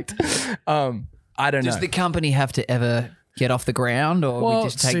 perfect. I don't Does know. the company have to ever get off the ground, or Well, we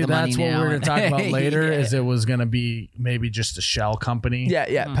just take see, the money that's now? what we're going and- to talk about later. Yeah. Is it was going to be maybe just a shell company.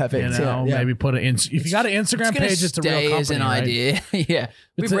 Yeah, perfect. You know, yeah. maybe put an if you got an Instagram It's gonna page, it's a stay real company. as an right? idea. Yeah,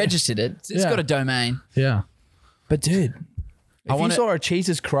 we've It's a- registered it. It's Yeah. got a domain. Yeah. But dude, if wanna- you saw a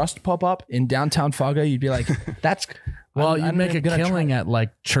Cheese's crust pop up in downtown Fargo, you'd be like, "That's." Well, I'm you make a gonna try killing it. at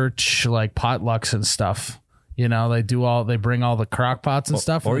like church, like potlucks and stuff. You know, they bring all the crock pots and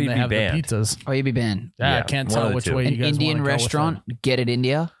stuff, or and you'd they be have banned. the pizzas. Oh, you'd be banned. Yeah, I Yeah, can't one of tell the which two. way An you guys Indian wanna go with restaurant. Get it,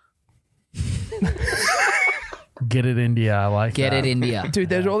 India. it. Get it, India. I like Get that. it, India. Dude,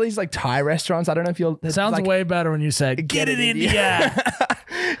 there's all these like Thai restaurants. I don't know if you'll. Sounds like, way better when you say "Get it, India."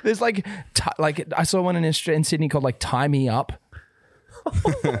 There's like I saw one in Sydney called like Tie Me Up.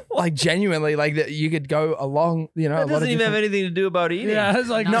 Like genuinely, like that you could go along. You know, That a lot doesn't of even have different- anything to do about eating. Yeah, it's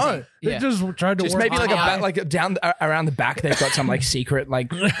like Nothing. They Yeah. just tried to Just work maybe like Tie-me. like down around the back, they've got some like secret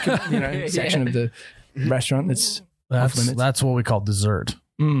like section of the restaurant that's off limits. That's what we call dessert.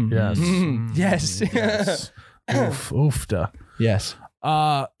 Yes. Yes, Yes. Oof, oofta. yes.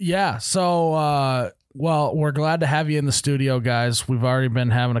 Yeah. So, well, we're glad to have you in the studio, guys. We've already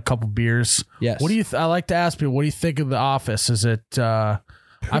been having a couple beers. Yes. What do you? I like to ask people. What do you think of the office? Is it?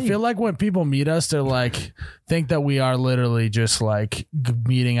 I feel like when people meet us, they're like think that we are literally just like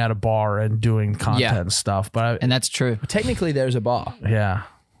meeting at a bar and doing content and stuff. But And that's true. Technically, there's a bar. yeah,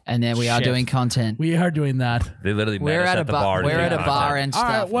 And then we are Shit. doing content. we are doing that. They literally met We're us at a the bar. to We're do at a bar content. and All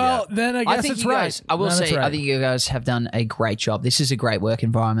stuff. right. Well, then I guess I think it's you right. guys. I will Then it's say, I right. think you guys have done a great job. This is a great work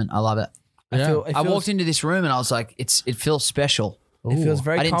environment. I love it. Yeah. I walked into this room and I was like, it feels special. It feels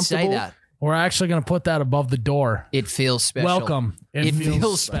very I didn't comfortable. say that. We're actually going to put that above the door. It feels special. Welcome. It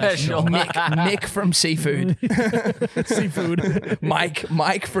feels special. Mick from Seafood. Seafood.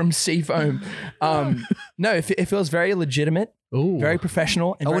 Mike from Seafoam. No, it feels very legitimate, Ooh. very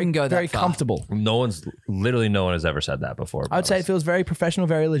professional, and I very, wouldn't go that very far. comfortable. No one has ever said that before. I would say it feels very professional,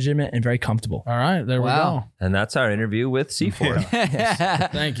 very legitimate, and very comfortable. All right. There Wow. And that's our interview with C4. we go.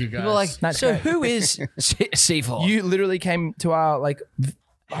 Thank you, guys. People are like, That's so great. who is C4? You literally came to our like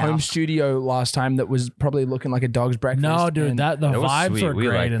home studio last time that was probably looking like a dog's breakfast. No, dude, and the It was vibes sweet. were We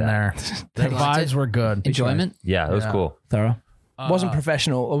great liked in that. there. The liked vibes it? were good. Enjoyment? Yeah, it was cool. thorough. Wasn't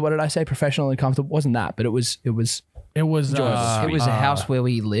professional, or what did I say? Professional and comfortable. Wasn't that? But it was. It was. It was a house where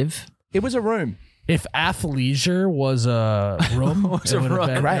we live. It was a room. If athleisure was a room, it would have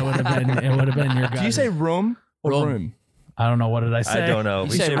been. It would have been. It would have been your guys. Do you say room or room? I don't know. What did I say? I don't know.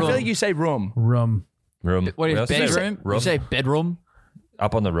 We say say I feel room. like you say room. Room. room. What We is also say bedroom? You Roof. say bedroom?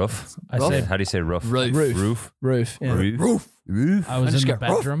 Up on the roof. I say. How do you say roof? Roof. Roof. Roof. Yeah. Roof. I was just in the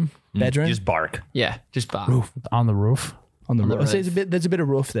go, bedroom Bedroom. Just bark. Yeah, just bar. on the roof. on the the roof. So roof. there's a bit of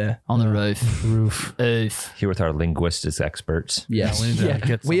roof there. On the roof. Roof. Oof. Here with our linguistics experts. Yes. we need to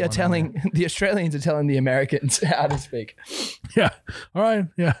get We are someone in telling the Australians are telling the Americans how to speak. Yeah. All right.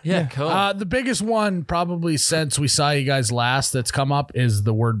 Yeah. Yeah, cool. The biggest one probably since we saw you guys last that's come up is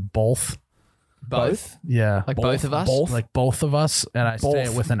the word both. Both. Yeah. Like both of us? Both. Like both of us, and I say it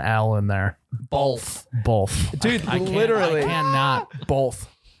Both. with an L in there. Both. Both. Dude, I can't- literally. I cannot. Both.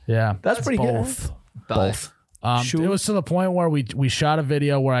 Yeah. That's pretty good. both. Both. Sure. It was to the point where we shot a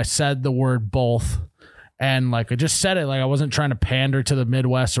video where I said the word both, and like I just said it like I wasn't trying to pander to the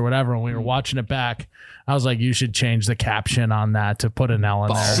Midwest or whatever. And we were watching it back. I was like, you should change the caption on that to put an L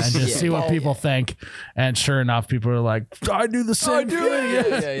in there and just see what people think. And sure enough, people are like, I do the same thing.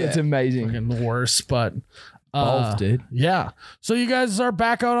 It's amazing. Fucking the worst, but Both, dude. yeah. So you guys are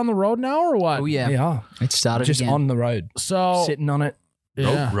back out on the road now or what? Oh, yeah. We are. It started Just again. on the road. So Sitting on it.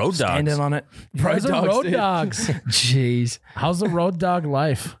 yeah. Road dogs. Standing on it. How's the road dude. dogs? Jeez. How's the road dog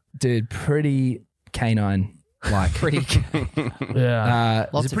Dude, pretty canine. Like, life? Yeah.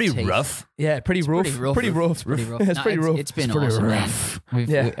 Lots Is it of pretty teeth. rough? yeah, pretty rough. Pretty rough. Pretty rough. It's pretty rough. It's been pretty awesome. man. rough.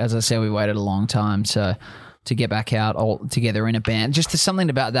 Yeah. As I said, we waited a long time to get back out all together in a band. Just there's something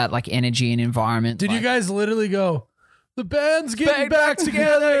about that, like energy and environment. Did like, you guys literally go, the band's getting back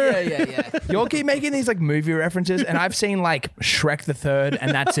together? Yeah. You all keep making these like movie references, and I've seen like Shrek the Third,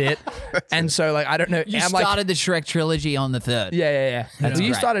 and that's it. And so like I don't know. You I'm started the Shrek trilogy on the third. yeah. That's you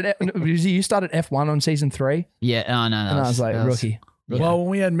great. started F1 on season 3, Yeah. Oh, no. and I was like rookie. Well, when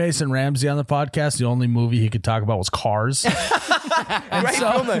we had Mason Ramsey on the podcast, the only movie he could talk about was Cars. Great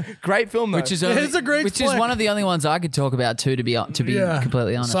film though. Greght film though. Which is It's a great which flick. is one of the only ones I could talk about too. To be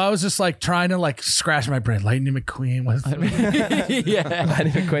completely honest. So I was just like trying to like scratch my brain. Lightning McQueen was yeah.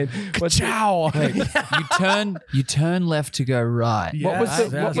 Lightning McQueen. What's ciao. You turn left to go right. What was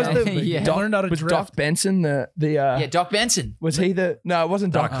the Yeah. Doc, Learned how to was drift. Doc Benson Yeah, Doc Benson. was he the no, it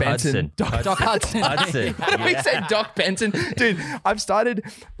wasn't Doc, Benson. Hudson. Doc Hudson. Hudson. We said Doc Benson. Dude, I've started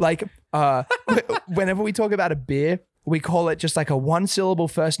like whenever we talk about a beer, we call it just like a 1-syllable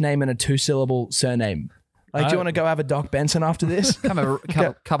first name and a 2-syllable surname. Like, do you want to go have a Doc Benson after this?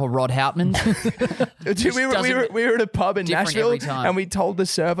 couple Rod Houtman. Dude, we were at a pub in different Nashville every time. and we told the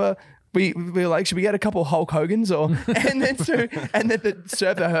server, we were like, should we get a couple Hulk Hogans and then the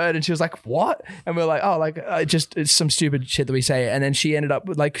server heard and she was like, what? And we are like, oh, like it's some stupid shit that we say. And then she ended up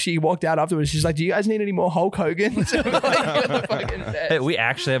like, she walked out afterwards. She's like, do you guys need any more Hulk Hogans? And we're like, "You're the fucking best." Hey, we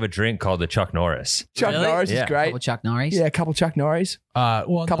actually have a drink called the Chuck Norris. Chuck Norris is Yeah. great. Couple Chuck Norris. Yeah, a couple Chuck Norris.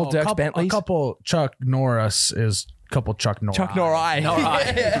 Well, Couple Dirks Bentleys. A couple Chuck Norris is couple Chuck Norris. Chuck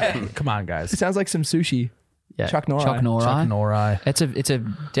Norris. Come on, guys. It sounds like some sushi. Yeah. Chuck Norris. Chuck Norris. Chuck Norris. It's a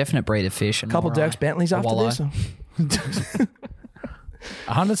definite breed of fish. Couple Dirks Bentleys after Wallow. this.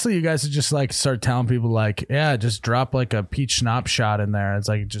 Honestly, you guys should just like start telling people like, yeah, just drop like a peach schnapps shot in there. It's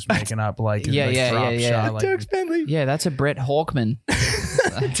like just making up like Yeah, like, yeah, drop yeah. shot, like, Dirks Bentley. Yeah, that's a Brett Hawkman.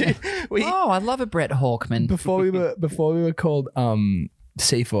 Dude, I love a Brett Hawkman. before we were called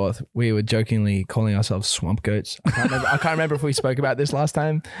Seaforth, we were jokingly calling ourselves swamp goats. I can't remember if we spoke about this last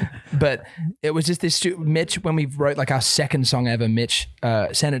time, but it was just this Mitch, when we wrote like our second song ever, Mitch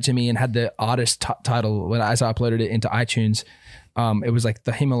sent it to me and had the artist title as I uploaded it into iTunes. It was like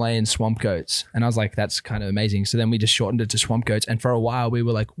the Himalayan swamp goats. And I was like, that's kind of amazing. So then we just shortened it to swamp goats. And for a while we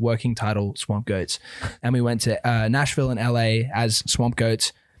were like working title swamp goats. And we went to Nashville and LA as swamp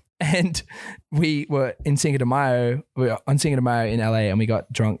goats. And we were in Cinco de Mayo. We were on Cinco de Mayo in LA and we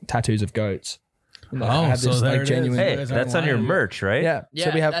got drunk tattoos of goats. And, like, I have so there it is. genuine. Hey, You guys that's aren't on your lying. merch, right? Yeah. Yeah,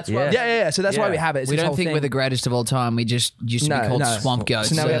 So we have, that's why- yeah. So that's why we have it. It's We this don't whole think thing. we're the greatest of all time. We just used to be called swamp goats.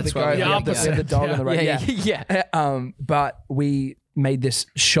 So now we have the that's why goat. we We have have the dog on the road. Yeah, Yeah. yeah. But we made this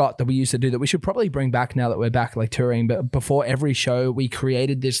shot that we used to do that we should probably bring back now that we're back like touring. But before every show, we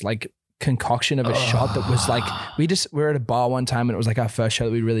created this like concoction of a shot that was like, we were at a bar one time and it was like our first show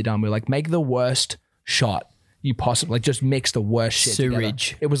that we'd really done. We were like, make the worst shot you possibly, like just mix the worst shit together.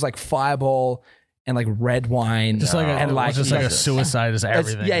 Sewage. It was like Fireball and like red wine. Just like and like a suicide is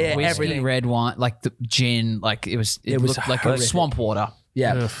everything. yeah, Whiskey, everything. red wine, like the gin, like it was looked like horrific. swamp water.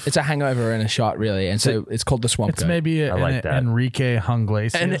 Yeah, Ugh. it's a hangover and a shot really. And so it's called the Swamp It's Goat. maybe I like an that. Enrique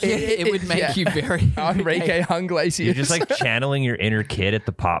Hunglesius. And It would make yeah. you very Enrique Hunglesius. You're just like channeling your inner kid at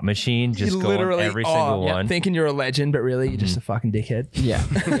the pop machine, just You going literally every are single one. thinking you're a legend, but really you're just a fucking dickhead. yeah.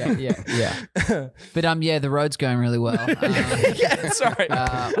 But yeah, the road's going really well. Yeah, sorry.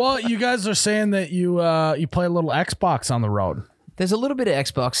 Well, you guys are saying that you play a little Xbox on the road. There's a little bit of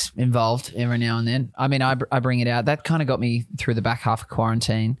Xbox involved every now and then. I mean, I bring it out. That kind of got me through the back half of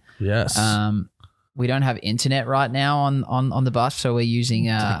quarantine. Yes. We don't have internet right now on the bus, so we're using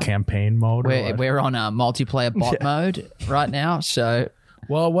Campaign mode. or what? we're on a multiplayer bot mode right now. So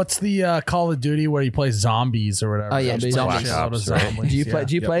Well, what's the Call of Duty where you play zombies or whatever? Oh, yeah, Just zombies. play a load of Black Ops, right? zombies, do you play? yeah.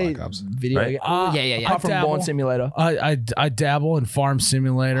 Do you play Black Ops. video? Right. games? yeah. Apart from dabble. Born Simulator. I dabble in Farm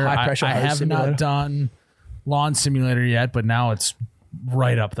Simulator. High pressure I hose have simulator. not done Lawn Simulator yet, but now it's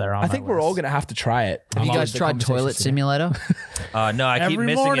right up there. On I think my we're list. all going to have to try it. have you I'm guys the tried conversations Toilet today. Simulator? No, I keep Every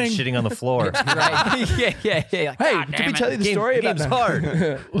missing morning. and shitting on the floor. Right. Yeah. Like, Hey, "God did damn we it." tell you the story about Game's that? hard.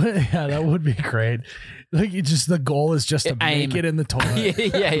 Yeah, that would be great. Like you just the goal is just to Aim. make it in the toilet.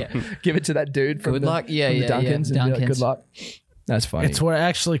 yeah. Give it to that dude from Good the, luck. Yeah, from the yeah, Duncans. yeah. And be like, Duncans. good luck. That's funny. It's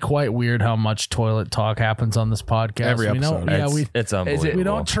actually quite weird how much toilet talk happens on this podcast. Every We know- episode. yeah, It's unbelievable. we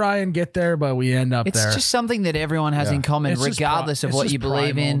don't try and get there, but we end up It's there. just something that everyone has in common, It's just regardless of it's what just you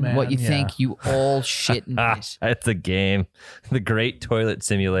believe primal, in, man. what you Yeah. think. You all shit in this. It's a game. The Great Toilet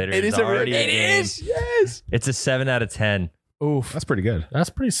Simulator It is is a already a game. Yes. It's a 7 out of 10. Oof. That's pretty good. That's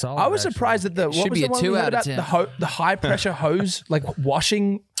pretty solid. I was actually. surprised that what Should was be the a one 2 we heard out of about? 10. The high pressure hose, like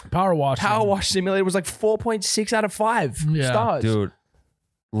washing Power wash. power wash simulator was like 4.6 out of 5 Yeah. stars. Dude,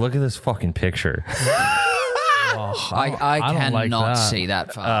 look at this fucking picture. I don't cannot like that. see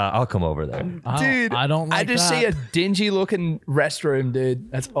that far. I'll come over there. Dude, I don't like I just that. see a dingy looking restroom,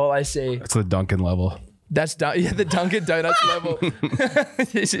 dude. That's all I see. That's the Duncan level. That's the Dunkin' Donuts level.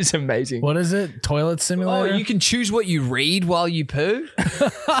 This is amazing. What is it? Toilet Oh, simulator? you can choose what you read while you poo?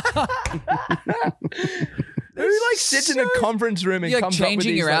 Who like sits in a conference room and You're like comes up with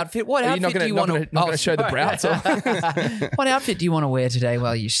changing these, your like- outfit? What Are you not outfit gonna, do you not want gonna, to? not gonna show the browse off? What outfit do you want to wear today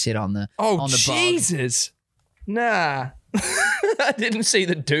while you sit on the Oh on the bug? Jesus! Nah, I didn't see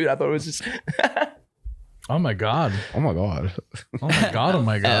the dude. I thought it was just. oh my god. Oh my god. Oh my god. Oh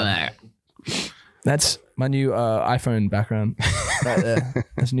my god. That's my new iPhone background right there.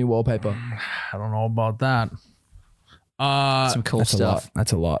 That's new wallpaper. I don't know about that. Some cool That's a stuff. lot.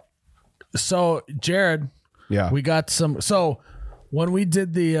 That's a lot. So Jared, Yeah. we got some. So when we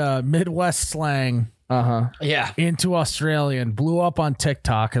did the Midwest slang Yeah. into Australia and blew up on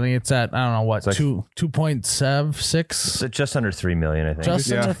TikTok. I think it's at, I don't know what, like- 2.76? So just under 3 million, I think.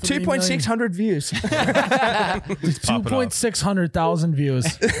 Just under 2,600 views. 2,600,000 views.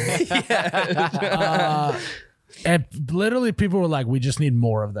 And literally people were like, we just need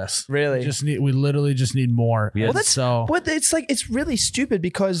more of this. Really? We literally just need more. Yeah. And Well, so But it's like, it's really stupid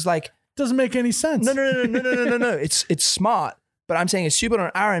because like, doesn't make any sense. no. It's smart, but I'm saying it's stupid on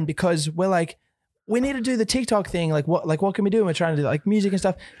our end because we're like, we need to do the TikTok thing. Like what can we do? And we're trying to do like music and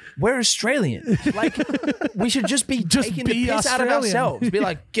stuff. We're Australian. Like we should just be taking be the piss out of Australian. ourselves. Be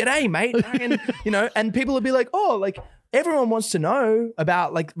like, g'day, mate. And, and people will be like, oh, like everyone wants to know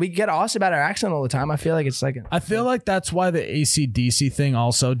about, like, we get asked about our accent all the time. I feel like it's like, I feel like that's why the AC/DC thing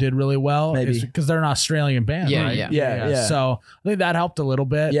also did really well. Maybe. Because they're an Australian band, Yeah, right? yeah. So I think that helped a little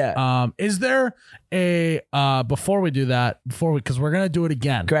bit. Yeah. Is there a before we do that, because we're gonna do it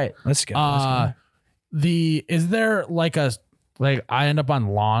again. great. Let's go. Is there like I end up on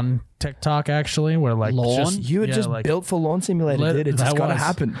lawn TikTok actually where like Lawn? just, You were yeah, just like, built for Lawn Simulator, Lit- dude. It's just that gotta was.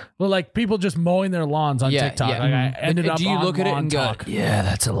 happen. well, like people just mowing their lawns on Yeah, TikTok. yeah. Like I ended up Do you on look at it Lawn and go, Talk. yeah,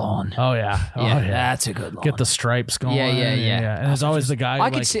 that's a lawn. Oh yeah. Oh Yeah, yeah. that's a good lawn. Get the stripes going. Yeah. And there's always the guy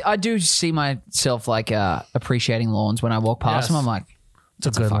I do see myself like appreciating lawns when I walk past Yes. them. I'm like,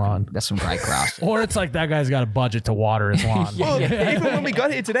 it's a good lawn. that's some great grass. Or it's like that guy's got a budget to water his lawn. Well, even when we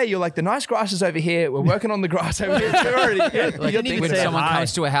got here today, you're like, the nice grass is over here. We're working on the grass over here. We're already, Like when someone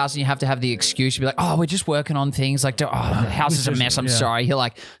comes to a house and you have to have the excuse, you be like, "Oh, we're just working on things." Like, "Oh, the house is a mess. I'm sorry." You're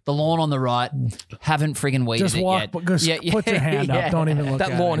like, "The lawn on the right, haven't friggin' weeded Just it walk, yet." but just put your hand up. Don't even look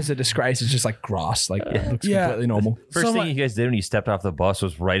that at lawn it. is a disgrace. It's just like grass. Like it looks Yeah. completely normal. First So thing my- you guys did when you stepped off the bus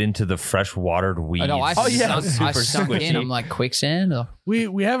was right into the fresh watered weeds. I know. I sunk in. I'm like quicksand. Or,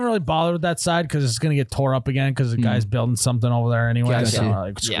 We haven't really bothered with that side because it's gonna get tore up again because the guy's building something over there anyway. Gotcha. So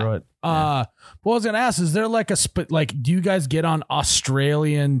like, screw Yeah. it. What I was gonna ask is there like do you guys get on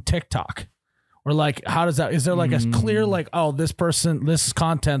Australian TikTok? Or like, how does that? Is there like a clear like, oh, this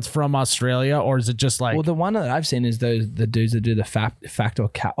content's from Australia, or is it just like? Well, the one that I've seen is the dudes that do the fact or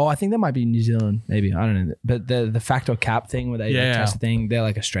cap. Oh, I think that might be New Zealand, maybe. I don't know. But the fact or cap thing where they Yeah. test the thing, they're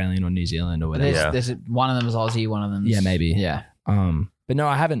like Australian or New Zealand or whatever. there's one of them is Aussie, one of them. Yeah, maybe. Yeah, But no,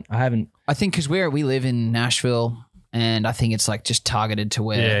 I haven't. I think because we live in Nashville, and I think it's like just targeted to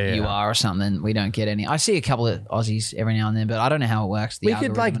where you are or something. We don't get any. I see a couple of Aussies every now and then, but I don't know how it works. The We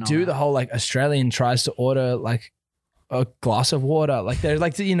could algorithm like and all do that. the whole like Australian tries to order like a glass of water. Like they're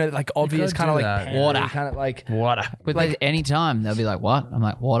like, like obvious could kind of do like that. Water. kind of like water. But like, any time they'll be like, "What?" I'm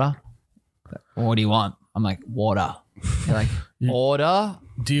like, "Water." What do you want? I'm like, "Water." They're like, "Order."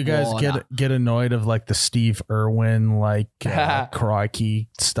 Do you guys Water. get annoyed of like the Steve Irwin like crikey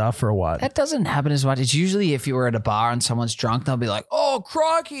stuff or what? That doesn't happen as much. It's usually if you were at a bar and someone's drunk, they'll be like, "Oh,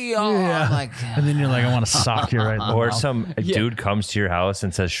 crikey!" Oh, Yeah. I'm like, And then you're like, I want to sock you right now. Or some dude comes to your house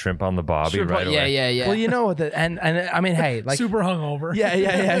and says shrimp on the bobby right away. yeah. well, you know what? And I mean, hey, like super hungover.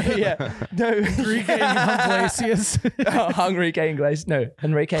 yeah. No, Enrique Iglesias. Enrique Inglés. No,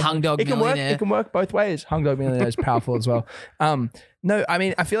 Enrique. Hung Dog It can work. Millionaire. It can work both ways. Hung Dog Millionaire is powerful as well. No, I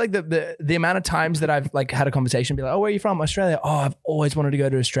mean, I feel like the amount of times that I've like had a conversation, be like, "Oh, where are you from? Australia? Oh, I've always wanted to go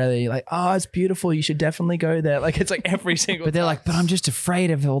to Australia." You're like, "Oh, it's beautiful. You should definitely go there." Like it's like every single. But they're time. like, "But I'm just afraid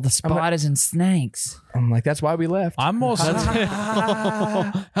of all the spiders and snakes." I'm like, that's why we left. I'm most.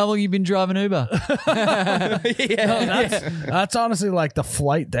 How long you been driving Uber? That's honestly like the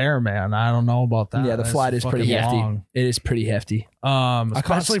flight there, man. I don't know about that. Yeah, the That's flight is pretty fucking hefty. long. It is pretty hefty.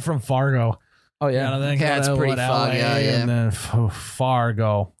 Especially from Fargo. Oh yeah, And then Yeah, go it's to, pretty what, far, LA, yeah. and then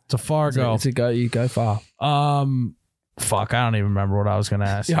Fargo. It's a Fargo. it's a go. You go far. Fuck, I don't even remember what I was gonna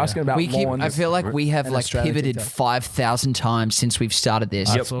ask. You're you. asking about lawns. I feel like we have and like Australian pivoted TikTok. 5,000 times since we've started this.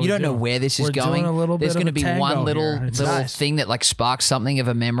 That's what You we don't know do. where this is We're going. doing a little There's bit of going to a be tango one little here. It's little nice. thing that like sparks something of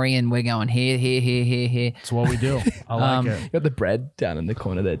a memory, and we're going here. It's what we do. I like You it. got the bread down in the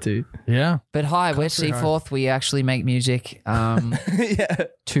corner there too. Yeah. But hi, we're Country hard. Seaforth. We actually make music. Yeah.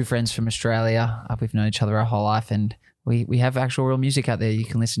 Two friends from Australia. We've known each other our whole life, and we have actual real music out there you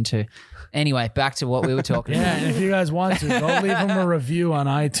can listen to. Anyway, back to what we were talking Yeah, about. and if you guys want to, go leave them a review on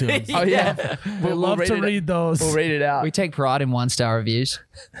iTunes. Oh yeah. We'd love to read those. We'll read it out. We take pride in 1-star reviews.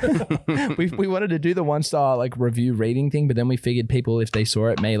 We wanted to do the 1-star like review rating thing, but then we figured people, if they saw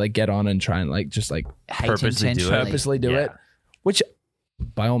it, may like get on and try and like just like Hate Purposely do it. intentionally. purposely do Yeah. it, which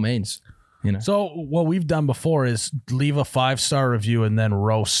by all means, So what we've done before is leave a 5-star review and then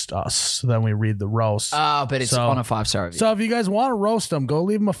roast us. So then we read the roast. Oh, but it's So- on a 5-star review. So if you guys want to roast them, go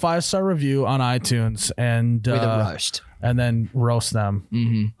leave them a 5-star review on iTunes and with a roast. and then roast them.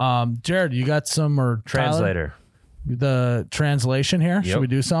 Mm-hmm. Jared, you got some or Tyler? Translator. the translation here? Yep. Should we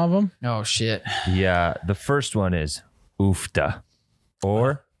do some of them? Oh shit. Yeah, the first one is oofta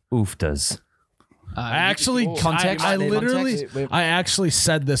or ooftas. I actually, context? I Context? literally, I actually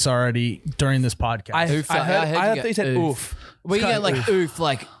said this already during this podcast. I Oof, heard I heard I you thought go, you said oof. oof. Well, you get like oof,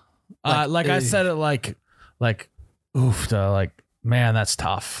 like like I said it like oofta, like man, that's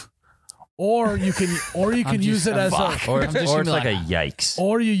tough. Or you can use it as Or, I'm just or gonna it's be like like, a yikes.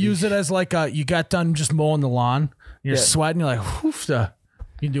 or you use it as like you got done just mowing the lawn, you're Yeah. sweating, you're like oofta.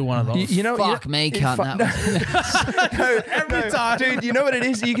 You can do one of those. You know, fuck me, cunt. That was- every time, dude. You know what it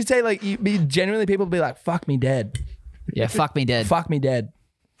is? You can say like, genuinely, people be like, "Fuck me dead, yeah, fuck me dead. fuck me dead,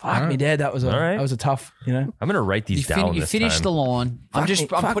 fuck me dead." That was All right. a tough, you know. I'm gonna write these down. You this finish time. the lawn. I'm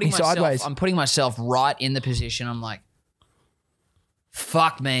fuck putting me sideways. myself. I'm putting myself right in the position. I'm like,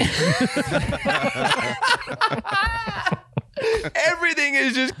 fuck me. Everything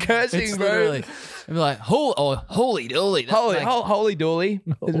is just cursing, It's bro. literally. I'm like, holy dooly. That's Holy, like- holy dooly.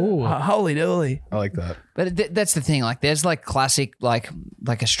 Holy dooly. I like that. But that's the thing. Like, there's like classic like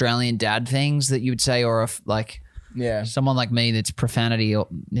Australian dad things that you would say, or if like Yeah. someone like me that's profanity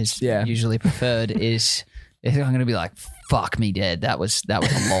is Yeah. usually preferred is I'm gonna be like, fuck me dead. That was a lawn.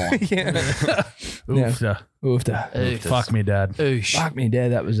 Oofta. Oofta. Oof. Fuck me, Dad. Oosh. Fuck me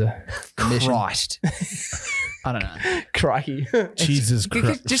dead. That was a mission. Christ. I don't know. Crikey. Jesus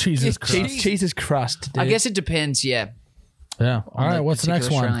Christ. just- Jesus just- Christ. Jesus crust, dude. I guess it depends. Yeah. Yeah. All right. What's the next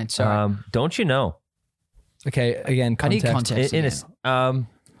particular one? Australian. Sorry. Don't you know? Okay, again, I need context. context. In again.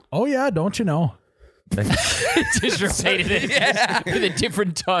 Oh yeah. Don't you know? Just repeated it with a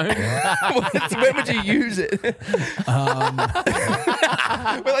different tone. When would you use it? We're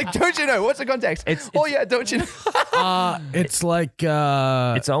like, don't you know? What's the context? Oh yeah, don't you know? It's like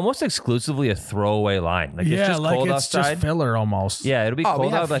it's almost exclusively a throwaway line. Like it's yeah, just like cold it's outside. just filler almost. Yeah, it'll be Oh, we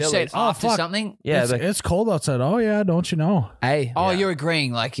cold have out. Like, fillers. Say it after fuck. something. yeah, it's, like, it's cold outside. Oh yeah. Don't you know? Hey, Oh, you're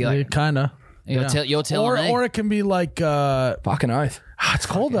agreeing. Like you're like Kinda. you're, you're telling me. Or it can be like fucking oath. it's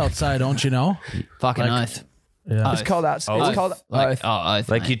cold outside. Don't you know? fucking like- oath. Yeah. It's cold outside. Oath. It's cold. Like oath. oath.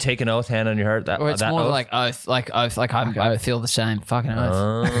 like mate. you take an oath, hand on your heart. That, Or it's that more oath? like oath. Like oath. Like I feel the same. Fucking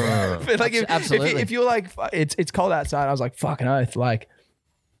oath. Oh. Like Absolutely. if you're like, it's cold outside, I was like, fucking oath. Like,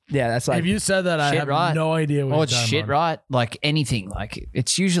 yeah, that's like. If you said that, I Shit, have right. no idea what Oh, you're it's talking shit, about. right? Like anything. Like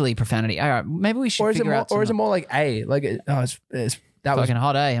it's usually profanity. All right, maybe we should or is it figure more? out. Or is it some more like a? Like, it's that was fucking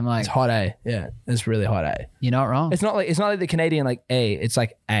hot A? I'm like, it's hot A. Yeah, it's really hot A. you're not wrong. It's not like the Canadian like A. It's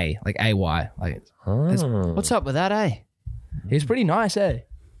like A, like AY. Like Oh. What's up with that A? he's pretty nice, eh?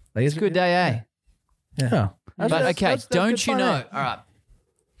 Like it's Good day, A. Yeah. But okay, don't you know? All right.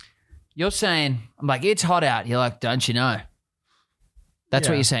 You're saying, I'm like, it's hot out. You're like, don't you know? That's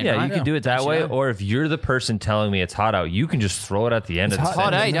what you're saying, Yeah, right? you can do it that Don't you way. know? Or if you're the person telling me it's hot out, you can just throw it at the end of the hot.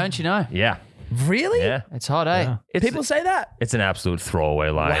 Hot A, sentence. don't you know? Yeah, Really? yeah. It's hot A. It's, People say that. it's an absolute throwaway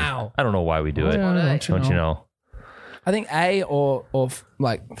line. Wow. I don't know why we do it. Yeah, Don't you know? I think A or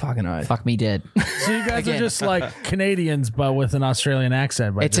like fucking oath. Fuck me dead. So you guys are Again. just like Canadians, but with an Australian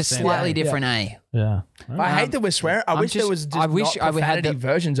accent. by It's a just saying slightly that. different A. Yeah. I hate that we're swearing. I I'm wish there just- was just I wish not I had profanity the-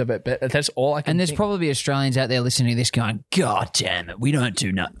 versions of it, but that's all I can And there's think. probably Australians out there listening to this going, God damn it, we don't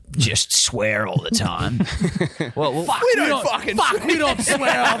do not just swear all the time. Well, we don't fucking Fuck, we don't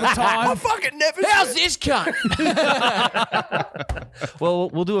swear all the I time. fucking never How's this cunt?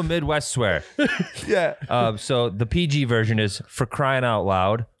 we'll do a Midwest swear. Yeah. So the PG version is for crying out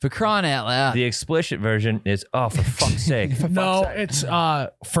loud. For crying out loud. The explicit version is oh for fuck's sake. No, it's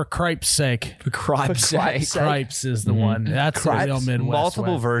for cripe's sake. For cripe's sake. Cripes is the one. That's the real Cripes. Midwest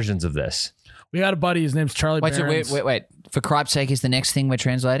Multiple way. versions of this. We got a buddy. His name's Charlie Wait, so Barons. wait. For cripe's sake is the next thing we're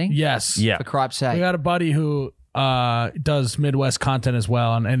translating? Yes. Yeah. For cripe's We sake. got a buddy who does Midwest content as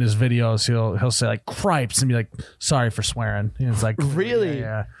well, and in his videos he'll say like cripes and be like, sorry for swearing. And it's like Really?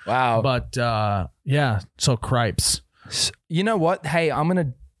 yeah. Wow. But yeah, so cripes. You know what? Hey, I'm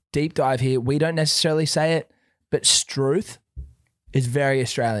gonna deep dive here. We don't necessarily say it, but struth is very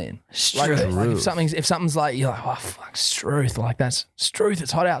Australian. Like if something's like you're like, oh fuck, struth. Like that's struth.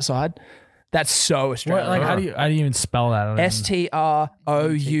 It's hot outside. That's so What, Australian. like how do you even spell that? I don't even-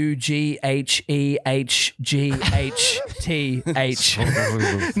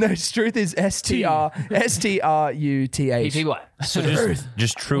 STROUGHEHGHTH. No, struth is STRUTH. So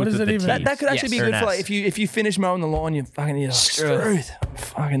just truth What does with it the even- T. That could actually Yes. be good Or for an like S. if you finish mowing the lawn, you're like, struth.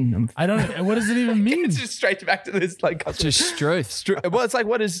 I'm I don't. What does it even mean? It's just straight back to this like Just struth. well, it's like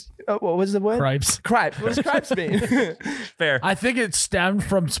what was the word? Cripes. Cripe. What does cripes mean? Fair. I think it stemmed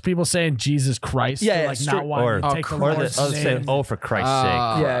from people saying Jesus Christ. Yeah, or, yeah, like stri- not wanting to take the Or Lord's the, say, name. oh for Christ's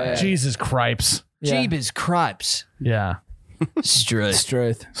sake. yeah. Jesus Cripes. Yeah. Jeebus cripes. Yeah. Struth.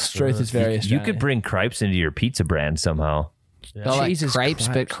 Struth is very You Australian. could bring cripes into your pizza brand somehow. They're like Jesus crepes,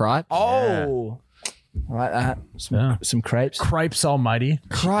 Christ. but cripe. Oh, I like that. Some crepes. Cripes Almighty.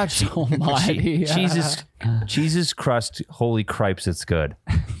 Cripes almighty. Cheese's crust, holy cripes, it's good.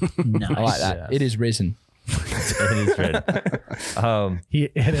 Nice. I like that. It is risen. It is good.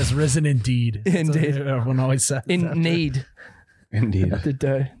 It has risen indeed. That's what Indeed. everyone always says. In need. Indeed. The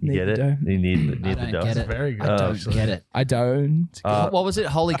dough. You Need get the it? dough. You need I the don't dough. get it. Very good. I don't actually. get it. I don't. What was it?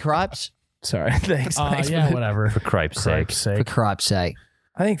 Holy cripes? Sorry. Thanks. Thanks Yeah, for the- whatever. For cripe's sake. Cripe's For sake. cripe's sake.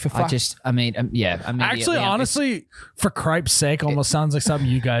 I think for fuck. Actually, honestly, for cripe's sake, almost sounds like something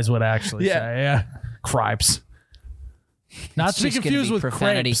you guys would actually Yeah. say. Yeah. Cripes. Not to be confused with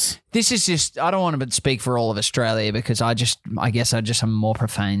crepes. This is just, I don't want to speak for all of Australia because I guess I just am more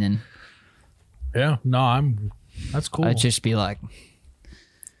profane than Yeah. No, that's cool. I'd just be like,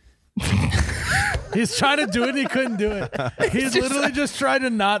 He's trying to do it. He couldn't do it. He's literally just trying to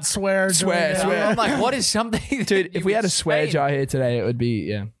not swear. Swear, during it. swear. I'm like, what is something? Dude, if we had a swear jar here today, it would be,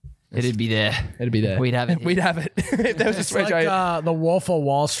 yeah. It'd be there. It'd be there. We'd have it. We'd have it. If there was a It's swear like jar here. the Wolf of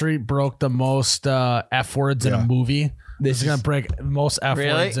Wall Street broke the most F words in a movie. This is going to break the most F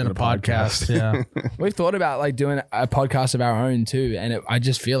Really? words in a podcast. Yeah. We've thought about like doing a podcast of our own too, and I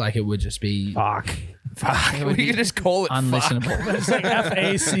just feel like it would just be Fuck. we could just call it Unlistenable. It's like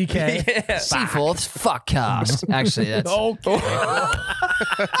FACK. Seaforth's fuckcast. Actually, that's Okay.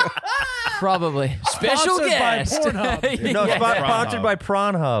 probably special Sponsored by guest. Pornhub. No, Yeah. sponsored by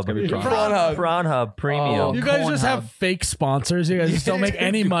PronHub. Pornhub. PronHub Premium. You guys just Pornhub. have fake sponsors. You guys just don't make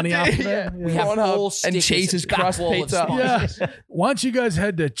any money off of it. We have Pornhub all and stickers Cheese's back crust wall of pizza. sponsors. Yeah. Why don't you guys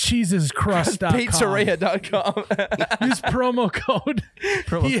head to cheesescrust.com. Pizzeria.com. Use promo code.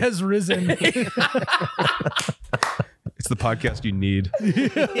 He has risen. It's the podcast you need.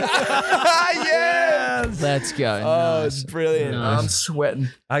 Yes. Let's go. Oh, Nice. it's brilliant. Nice. I'm sweating.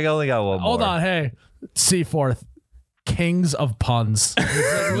 I only got one more. Hold on. Hey, Seaforth. Kings of puns.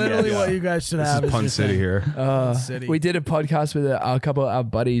 It's literally what you guys should This have. is Pun your City thing. here. City. We did a podcast with a couple of our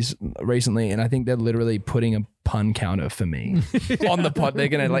buddies recently, and I think they're literally putting a pun counter for me on the pod. They're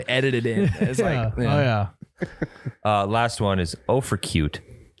gonna like edit it in. It's Yeah. like, Oh, yeah. Last one is O for cute.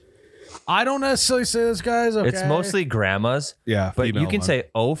 I don't necessarily say this, guys. Okay. It's mostly grandmas. Yeah, But female you can one. say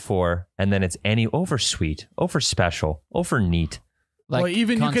O for, and then it's any O for sweet, O for special, O for neat. Well,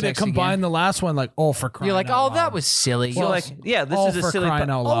 even you could context combine again. the last one, like, oh, for crying You're like, out oh, loud. that was silly. You're like, yeah, this O is a for silly. crying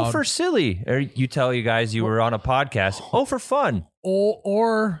out O loud. for silly. Or you tell you guys you were on a podcast. O for fun.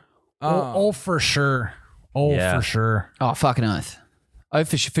 or for sure. Oh, Yeah. for sure. oh, fucking oath. Oh,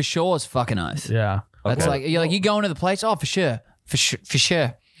 for sure is fucking oath. Yeah. That's Okay. like, you're like, you going to the place? Oh, for sure. For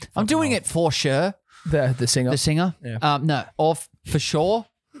sure. I'm doing it for sure. the singer. The singer? Yeah. No, or for sure.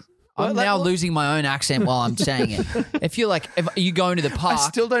 I'm now losing my own accent while I'm saying it. If you're like, if you going to the I park,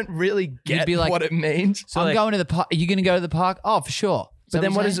 still don't really get be like- what it means. I'm like- going to the park. Are you going to go to the park? Oh, for sure. But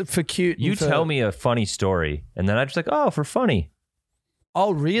then what is it? it for cute? You and for- tell me a funny story, and then I'm just like, oh, for funny.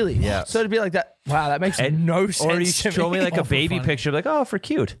 Oh, really? Yeah. So it'd be like that. Wow, that makes And- no sense. Or you to show me like Oh, a for baby funny. picture, like, oh, for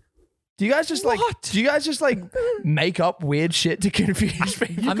cute. Do you guys just like? Do you guys just like make up weird shit to confuse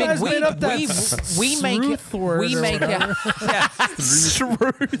people? I mean, guys made up that we make Struth word we or make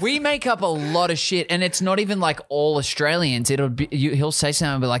we make up a lot of shit, and it's not even like all Australians. He'll say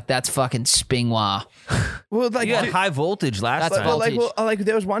something and be like, "That's fucking Spingwa." Well, like, You got dude, high voltage last That's time. well, like, voltage. like,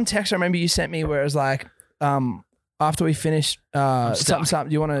 there was one text I remember you sent me where it was like, after we finish,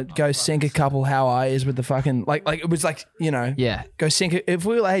 something, you want to go sink a couple how I is with the fucking like it was like, you know, Yeah. go sink it. If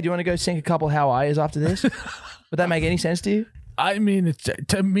we were like, hey, do you want to go sink a couple how I is after this? Would that make any sense to you? I mean, it's,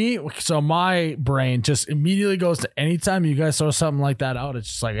 to me, so my brain just immediately goes to anytime you guys throw something like that out, it's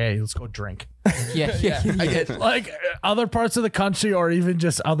just like, hey, let's go drink. Yeah, I get Like other parts of the country or even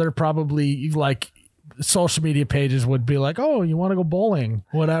just other probably like social media pages would be like, oh, you want to go bowling,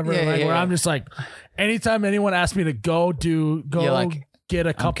 whatever. Yeah, like, yeah, where yeah. I'm just like, anytime anyone asks me to go You're like, get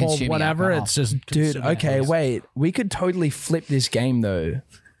a couple, consuming whatever, alcohol. it's just Dude, consuming okay, alcohol. wait. We could totally flip this game though.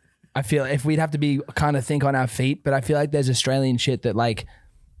 I feel if we'd have to be kind of think on our feet, but I feel like there's Australian shit that like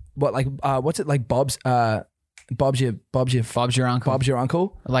what's it like Bob's your Bob's your uncle.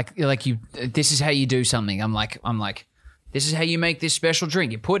 uncle? Like you. This is how you do something. I'm like. This is how you make this special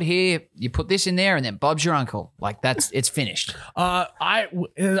drink. You put this in there, and then Bob's your uncle. Like it's finished. I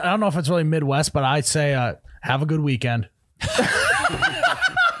don't know if it's really Midwest, but I'd say have a good weekend.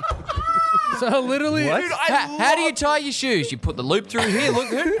 So literally, How do you tie your shoes? You put the loop through here. Look,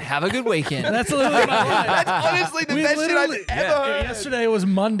 have a good weekend. that's literally my life. That's honestly the We best shit I've literally- ever heard. Yesterday was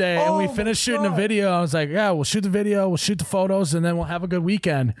Monday, and we finished shooting a video. I was like, "Yeah, we'll shoot the video, we'll shoot the photos, and then we'll have a good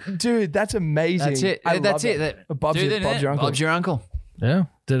weekend." Dude, that's amazing. That's it. I That's love it. that. That- Bob's, do your, the Bob's net. your uncle. Bob's your uncle. Yeah,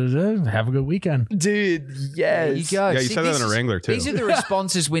 have a good weekend. Dude, There you yes. go. Yeah, you See, said that this in a is- Wrangler, too. These are the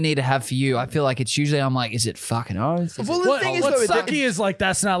responses we need to have for you. I feel like it's usually I'm like, is it fucking oath? Is Well, it- the thing is, What's though, sucky is like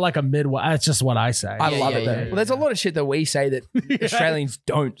that's not like a Midwest. That's just what I say. I Yeah, love yeah, it though. yeah, Well, there's a lot of shit that we say that Australians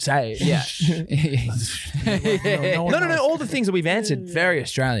don't say. yeah. No. All the things that we've answered, very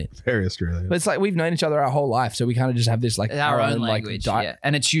Australian. Very Australian. But it's like we've known each other our whole life, so we kind of just have this like Our own like language. Yeah.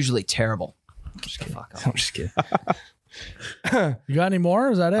 And it's usually terrible. Fuck off. I'm just kidding. You got any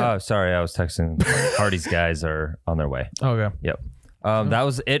more? Is that it? Oh, sorry. I was texting. Hardy's guys are on their way. Okay. Yep. That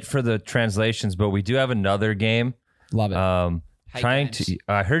was it for the translations, but we do have another game. Love it. Trying games. to.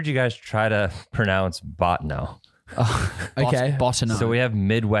 I heard you guys try to pronounce Botno. Okay. Boston. So we have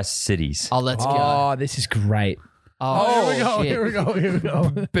Midwest cities. Oh, let's go. Oh, this is great. Oh, Here we go. shit. Here we go. Here we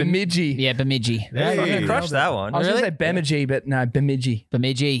go. Bemidji. Yeah, Bemidji. Hey, crushed that one. I was Really? going to say Bemidji, but no, Bemidji.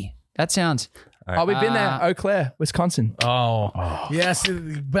 Bemidji. That sounds. Oh, we've been there. Eau Claire, Wisconsin. Oh, yes.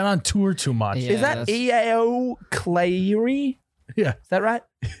 You've been on tour too much. Yeah, Is that that's- EAO Clary? Yeah. Is that right?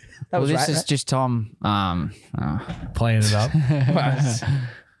 That Well, was this right. is just Tom Playing it up.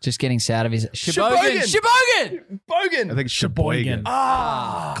 just getting sad of his Sheboygan! Sheboygan! Bogan. I think Sheboygan.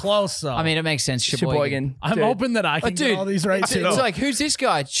 Sheboygan. Close though. I mean, it makes sense. Sheboygan. Sheboygan. I'm Dude. hoping that I can Dude, get all these right It's too. like, who's this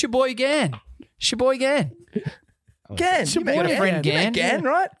guy? Sheboygan. Sheboygan. Gan. You met Got a friend You met Gan? Gan,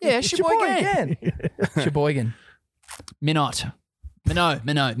 right? Yeah, It's your boy, Sheboygan. Gan. Sheboygan. Minot. Minot.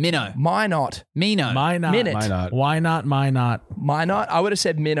 Minot. Mino. My not. Minute. Why not? Why not? My not. Minot. I would have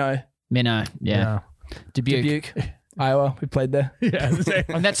said Minnow. Minot. Yeah. Dubuque. Dubuque. Iowa. We played there. Yeah.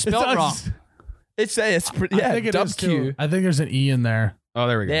 And that's spelled wrong. It's pretty, I yeah, think it dub is Q. too. I think there's an E in there. Oh,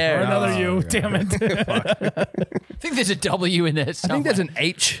 there we go. There Or it another is. U. Damn it. I think there's a W in there I somewhere. think there's an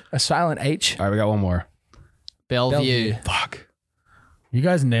H, a silent H. All right, we got one more. Bellevue. Fuck. You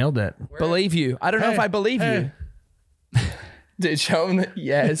guys nailed it. Believe you. I don't know if I believe you. Dude, show them that.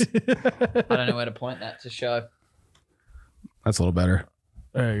 Yes. I don't know where to point that to show. That's a little better.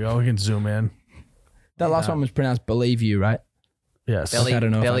 There you go. We can zoom in. That last one was pronounced believe you, right? Yes. Belly, I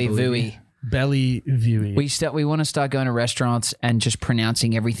don't know if I belly believe vui. Belly viewing. We want to start going to restaurants and just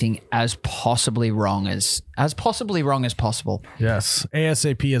pronouncing everything as possibly wrong as possible. Yes.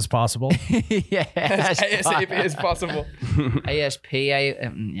 ASAP as possible. Yeah. ASAP as possible.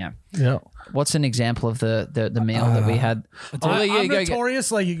 ASPA. Yeah. Yeah. What's an example of the meal that we had? I'm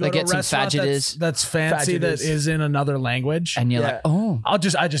notorious. Like you go like to a get some restaurant fajitas. that's fancy that Fajitas. is in another language. And you're Yeah. like, oh, I'll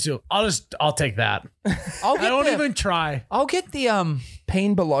take that. I'll I don't even try. I'll get the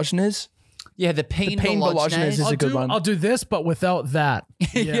Pain Bolognas. yeah the pain Bolognas is a good one. I'll do this, but without that.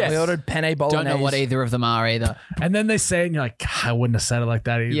 Yes. We ordered penne bolognese. Don't know what either of them are either. And then they say it, and you're like, "God, I wouldn't have said it like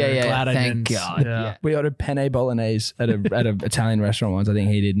that either. Yeah, Glad I thank didn't. God. Yeah. Yeah. We ordered penne bolognese at an Italian restaurant once. I think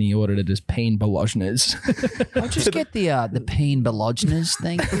he did, and he ordered it as pain Bolognas. I'll just get the pain Bolognas.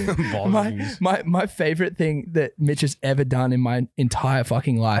 Thank you. my favorite thing that Mitch has ever done in my entire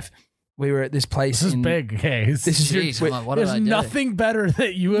fucking life. We were at this place. This is in, big. Hey, This is Jeez, I'm like, what did there's I do? nothing better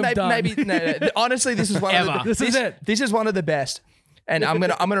that you have done. Maybe no. Honestly, this is one of the, This is it. This is one of the best. And I'm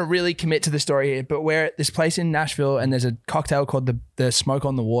gonna really commit to the story here. But we're at this place in Nashville, and there's a cocktail called the Smoke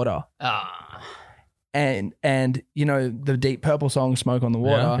on the Water. And you know the Deep Purple song "Smoke on the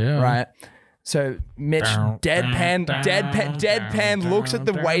Water," Yeah. right? So Mitch deadpan looks at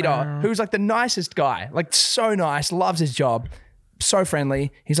the waiter, who's like the nicest guy, like so nice, loves his job, so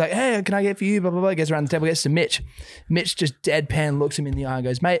friendly. He's like, "Hey, can I get for you?" Blah blah blah. Gets around the table, gets to Mitch. Mitch just deadpan looks him in the eye and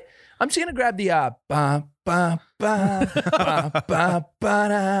goes, "Mate, I'm just gonna grab the ba ba ba ba ba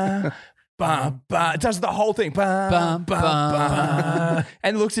ba." Does the whole thing, and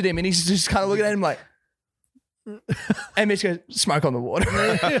looks at him, and he's just kind of looking at him like, and Mitch goes, "Smoke on the water."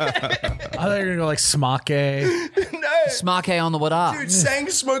 I thought you were gonna go like smake. No, Smake on the water. dude, saying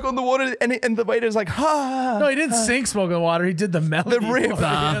 "Smoke on the water," and the waiter's like, "Ha." No, he didn't sing "Smoke on the Water." He did the melody. The riff.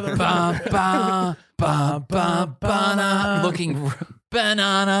 Looking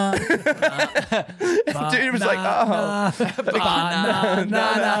banana. Dude, it was like, "Oh."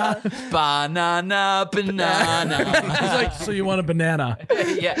 Banana. Banana. He's like, so you want a banana?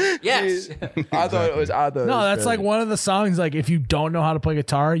 Yeah. Yes. I thought it was. No, that's like one of the songs. Like if you don't know how to play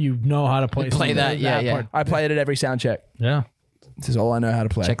guitar, you know how to play that, yeah. part. I played it every sound check. Yeah. This is all I know how to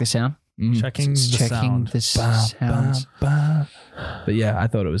play. Check the sound. Checking the Checking sound. the sounds. But yeah, I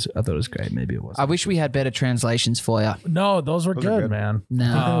thought it was great. Maybe it was. I wish we had better translations for you. No, those were are good, good. man.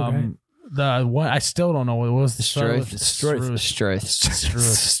 No. The what? I still don't know what was the Struth. Struth.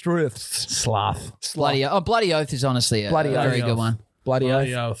 Sloth. Bloody Oath is honestly a very good one. Bloody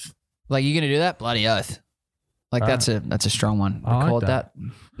Bloody oath. Oath. Like, you're gonna do that? Bloody Oath. Like, that's a strong one. I like Call it that.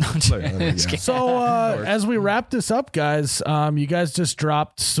 that. So as we wrap this up, guys, you guys just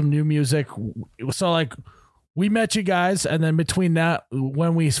dropped some new music. So like we met you guys, and then between that,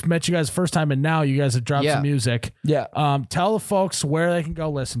 when we met you guys first time and now, you guys have dropped some music. Yeah. Tell the folks where they can go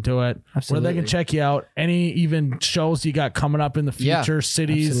listen to it, Absolutely. where they can check you out, any even shows you got coming up in the future,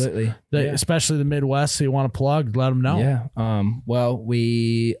 cities, Absolutely. especially the Midwest. So you want to plug, let them know. Yeah. Well,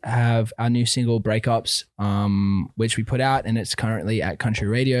 we have our new single "Breakups," which we put out, and it's currently at Country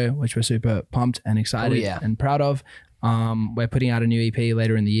Radio, which we're super pumped and excited and proud of. We're putting out a new EP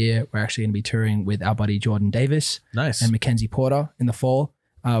later in the year. We're actually going to be touring with our buddy Jordan Davis Nice. and Mackenzie Porter in the fall.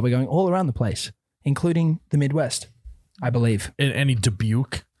 We're going all around the place, including the Midwest, I believe. In any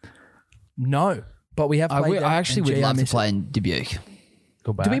Dubuque. No, but we have. I played there, actually and would JR love to missed play it. in Dubuque.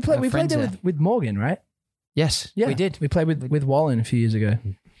 Go back. Did we play? Our We played friends there there. with Morgan, right? Yes, Yeah, we did. We played with Wallen a few years ago.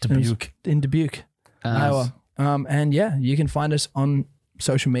 Dubuque. In Dubuque, Iowa. And yeah, you can find us on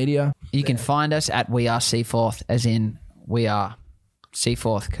social media. You can find us at We Are Seaforth, as in we are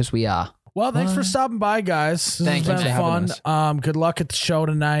Seaforth, because we are. Well, thanks for stopping by, guys. This Thank has you been for having fun. Good luck at the show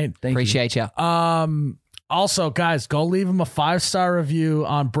tonight. Thank Appreciate you. Also, guys, go leave them a 5-star review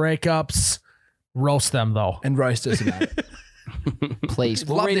on Breakups. Roast them though. and roast us about it. Please.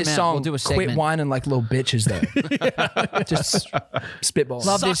 We'll Love read this them out. song. We'll do a Quit segment. whining like little bitches, though. Just spitball.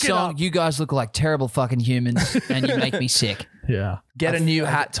 Love this Suck it song. up. You guys look like terrible fucking humans, and you make me sick. Yeah. Get a new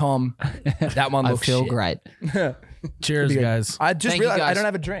hat, Tom. That one I looks feel shit. great. Cheers, guys. I just Thank you, realized I guys. don't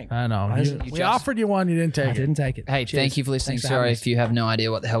have a drink. I know. You We just- offered you one. You didn't I take it. didn't take it. Hey, Cheers. thank you for listening. Thanks for having Sorry us. if you have no idea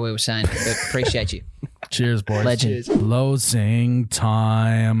what the hell we were saying, but appreciate you. Cheers, boys. Legend. Closing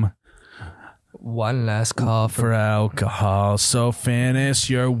time One last call for for alcohol. So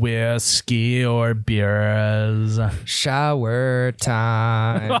finish your whiskey or beers. shower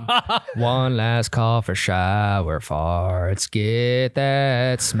time. One last call for shower farts. Get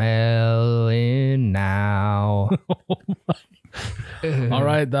that smell in now. All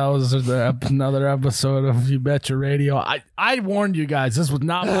right, that was another episode of You Betcha Radio. I warned you guys. This was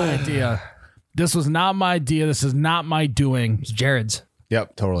not my idea. This was not my idea. This is not my doing. It's Jared's.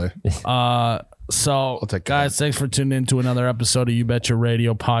 Yep, totally. So, take guys, thanks for tuning in to another episode of You Betcha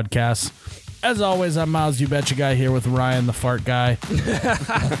Radio podcast. As always, I'm Miles You Betcha Guy here with Ryan the Fart Guy.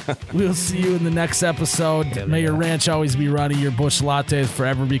 We'll see you in the next episode. May your ranch always be runny, your bush lattes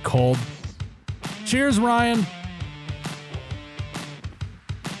forever be cold. Cheers, Ryan.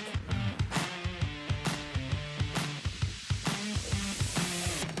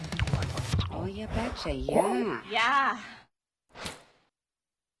 Oh, you betcha, yeah. Yeah.